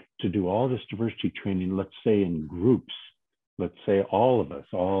to do all this diversity training, let's say in groups. Let's say all of us,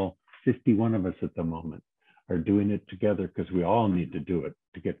 all 51 of us at the moment, are doing it together because we all need to do it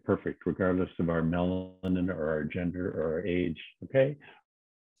to get perfect, regardless of our melanin or our gender or our age, okay?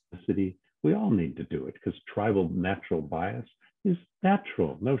 City, we all need to do it because tribal natural bias is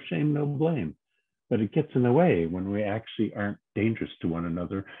natural, no shame, no blame. But it gets in the way when we actually aren't dangerous to one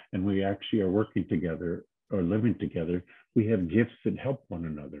another and we actually are working together or living together. We have gifts that help one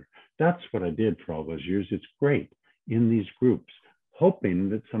another. That's what I did for all those years. It's great in these groups, hoping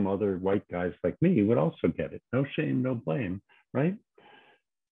that some other white guys like me would also get it. No shame, no blame, right?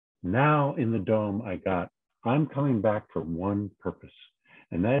 Now in the dome, I'm coming back for one purpose.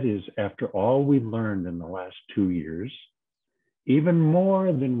 And that is, after all we've learned in the last 2 years, even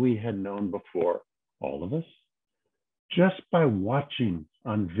more than we had known before, all of us, just by watching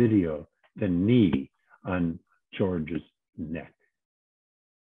on video the knee on George's neck.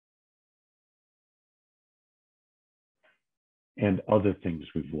 And other things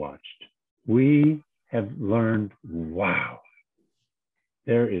we've watched, we have learned, wow,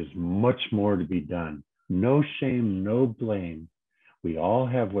 there is much more to be done. No shame, no blame. We all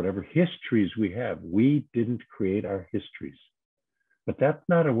have whatever histories we have. We didn't create our histories. But that's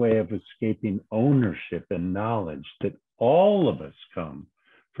not a way of escaping ownership and knowledge that all of us come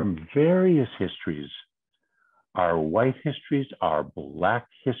from various histories, our white histories, our Black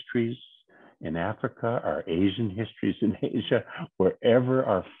histories in Africa, our Asian histories in Asia, wherever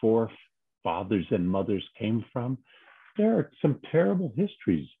our forefathers and mothers came from. There are some terrible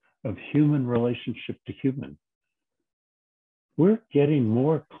histories of human relationship to human. We're getting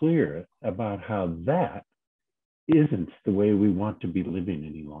more clear about how that isn't the way we want to be living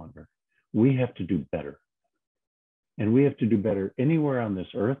any longer. We have to do better. And we have to do better anywhere on this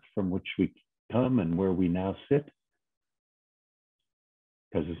earth from which we come and where we now sit,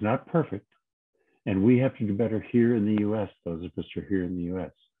 because it's not perfect. And we have to do better here in the US, those of us who are here in the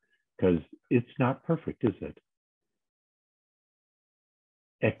US, because it's not perfect, is it?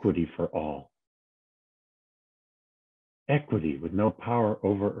 Equity for all. Equity with no power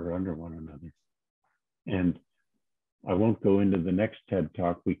over or under one another. And I won't go into the next TED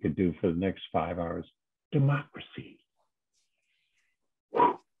Talk we could do for the next 5 hours. Democracy.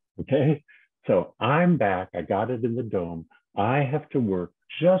 Okay, so I'm back. I got it in the dome. I have to work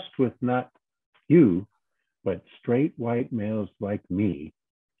just with not you, but straight white males like me,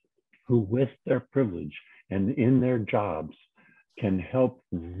 who with their privilege and in their jobs can help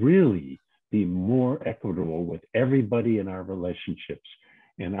really be more equitable with everybody in our relationships.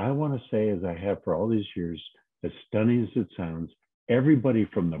 And I want to say, as I have for all these years, as stunning as it sounds, everybody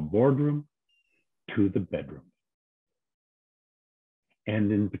from the boardroom to the bedroom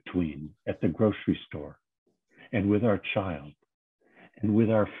and in between, at the grocery store and with our child and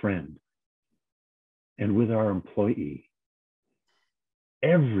with our friend and with our employee.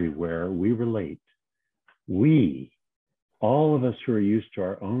 Everywhere we relate, we, all of us who are used to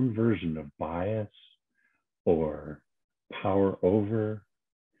our own version of bias or power over,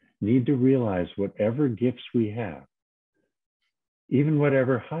 need to realize whatever gifts we have, even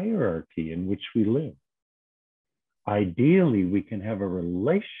whatever hierarchy in which we live, ideally we can have a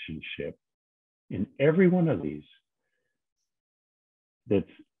relationship in every one of these that's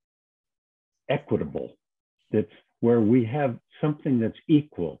equitable, that's where we have something that's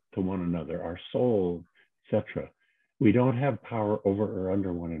equal to one another, our soul, etc. We don't have power over or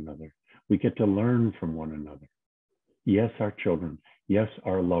under one another. We get to learn from one another. Yes, our children. Yes,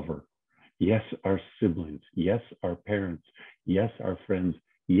 our lover. Yes, our siblings. Yes, our parents. Yes, our friends.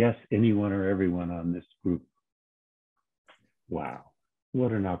 Yes, anyone or everyone on this group. Wow,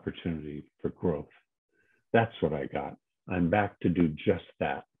 what an opportunity for growth. That's what I got. I'm back to do just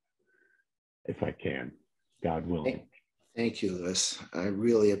that, if I can, God willing. Thank you, Louis. I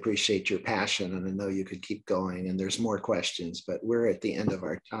really appreciate your passion, and I know you could keep going, and there's more questions, but we're at the end of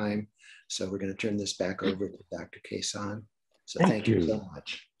our time. So we're going to turn this back over to Dr. Kaysan. So thank you so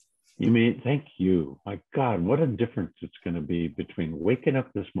much. Thank you. My God, what a difference it's going to be between waking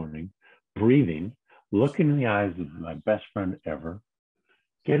up this morning, breathing, looking in the eyes of my best friend ever,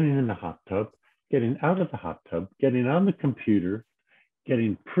 getting in the hot tub, getting out of the hot tub, getting on the computer,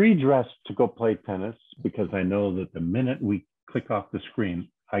 getting pre-dressed to go play tennis, because I know that the minute we click off the screen,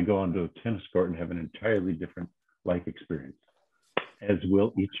 I go onto a tennis court and have an entirely different life experience, as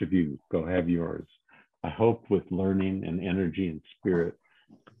will each of you. Go have yours. I hope with learning and energy and spirit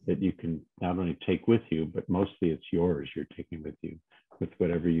that you can not only take with you, but mostly it's yours you're taking with you, with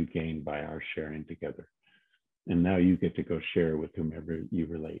whatever you gain by our sharing together. And now you get to go share with whomever you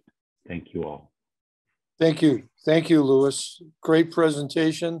relate. Thank you all. Thank you. Thank you, Louis. Great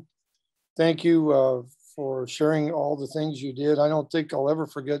presentation. Thank you for sharing all the things you did. I don't think I'll ever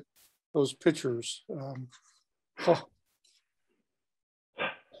forget those pictures.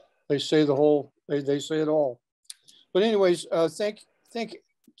 They say they say it all. But anyways, thanks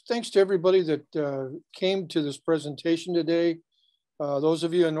to everybody that came to this presentation today. Those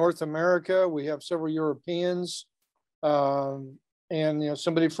of you in North America, we have several Europeans, and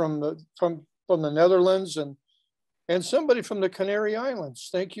somebody from the Netherlands, and somebody from the Canary Islands.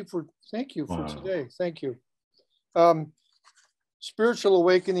 Thank you for today. Thank you. Spiritual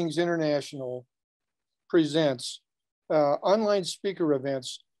Awakenings International presents online speaker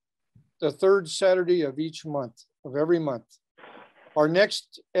events the third Saturday of every month. Our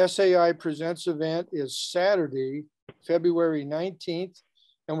next SAI Presents event is Saturday, February 19th,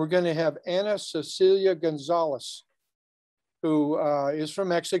 and we're going to have Ana Cecilia Gonzalez, who is from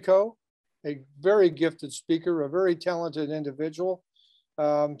Mexico, a very gifted speaker, a very talented individual.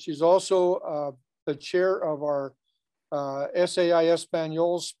 She's also the chair of our SAI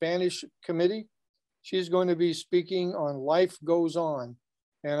Espanol Spanish Committee. She's going to be speaking on Life Goes On,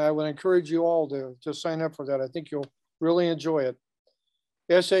 and I would encourage you all to sign up for that. I think you'll really enjoy it.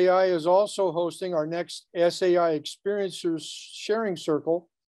 SAI is also hosting our next SAI Experiencers Sharing Circle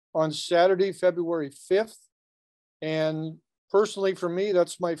on Saturday, February 5th. And personally, for me,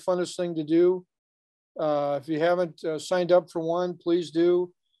 that's my funnest thing to do. If you haven't signed up for one, please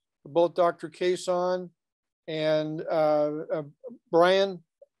do. Both Dr. Kayson and Brian,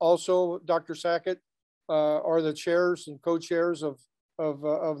 also Dr. Sackett, are the chairs and co-chairs of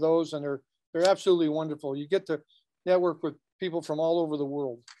those, and they're absolutely wonderful. You get to network with people from all over the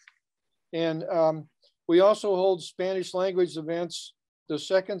world. And we also hold Spanish language events the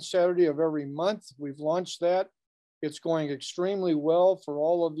second Saturday of every month. We've launched that. It's going extremely well for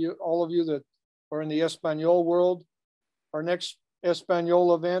all of you that are in the Espanol world. Our next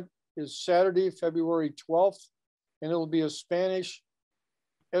Espanol event is Saturday, February 12th, and it'll be a Spanish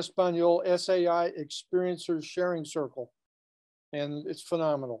Espanol SAI Experiencers Sharing Circle, and it's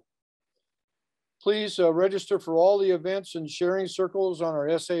phenomenal. Please register for all the events and sharing circles on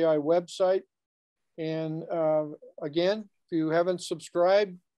our SAI website. And again, if you haven't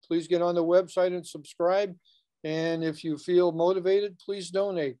subscribed, please get on the website and subscribe. And if you feel motivated, please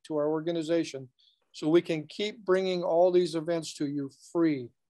donate to our organization so we can keep bringing all these events to you free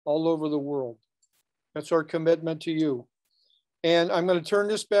all over the world. That's our commitment to you. And I'm going to turn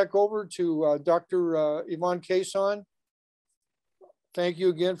this back over to Dr. Yvonne Kayson. Thank you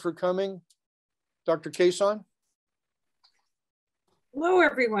again for coming. Dr. Kayson. Hello,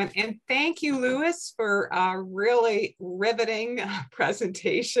 everyone, and thank you, Louis, for a really riveting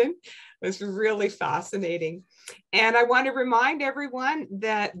presentation. It was really fascinating. And I want to remind everyone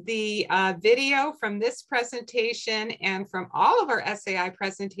that the video from this presentation and from all of our SAI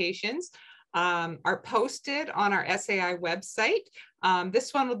presentations are posted on our SAI website.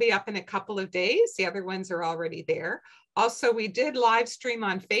 This one will be up in a couple of days. The other ones are already there. Also, we did live stream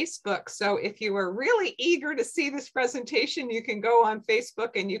on Facebook. So if you are really eager to see this presentation, you can go on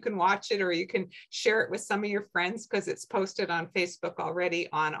Facebook and you can watch it, or you can share it with some of your friends because it's posted on Facebook already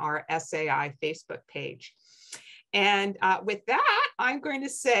on our SAI Facebook page. And with that, I'm going to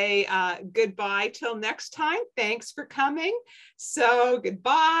say goodbye till next time. Thanks for coming. So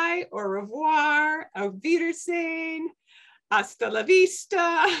goodbye, au revoir, auf Wiedersehen. Hasta la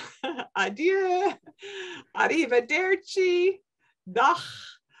vista, adieu, arrivederci, dag,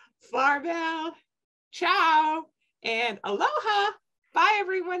 farewell, ciao, and aloha. Bye,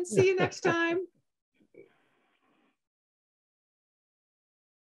 everyone. See you next time.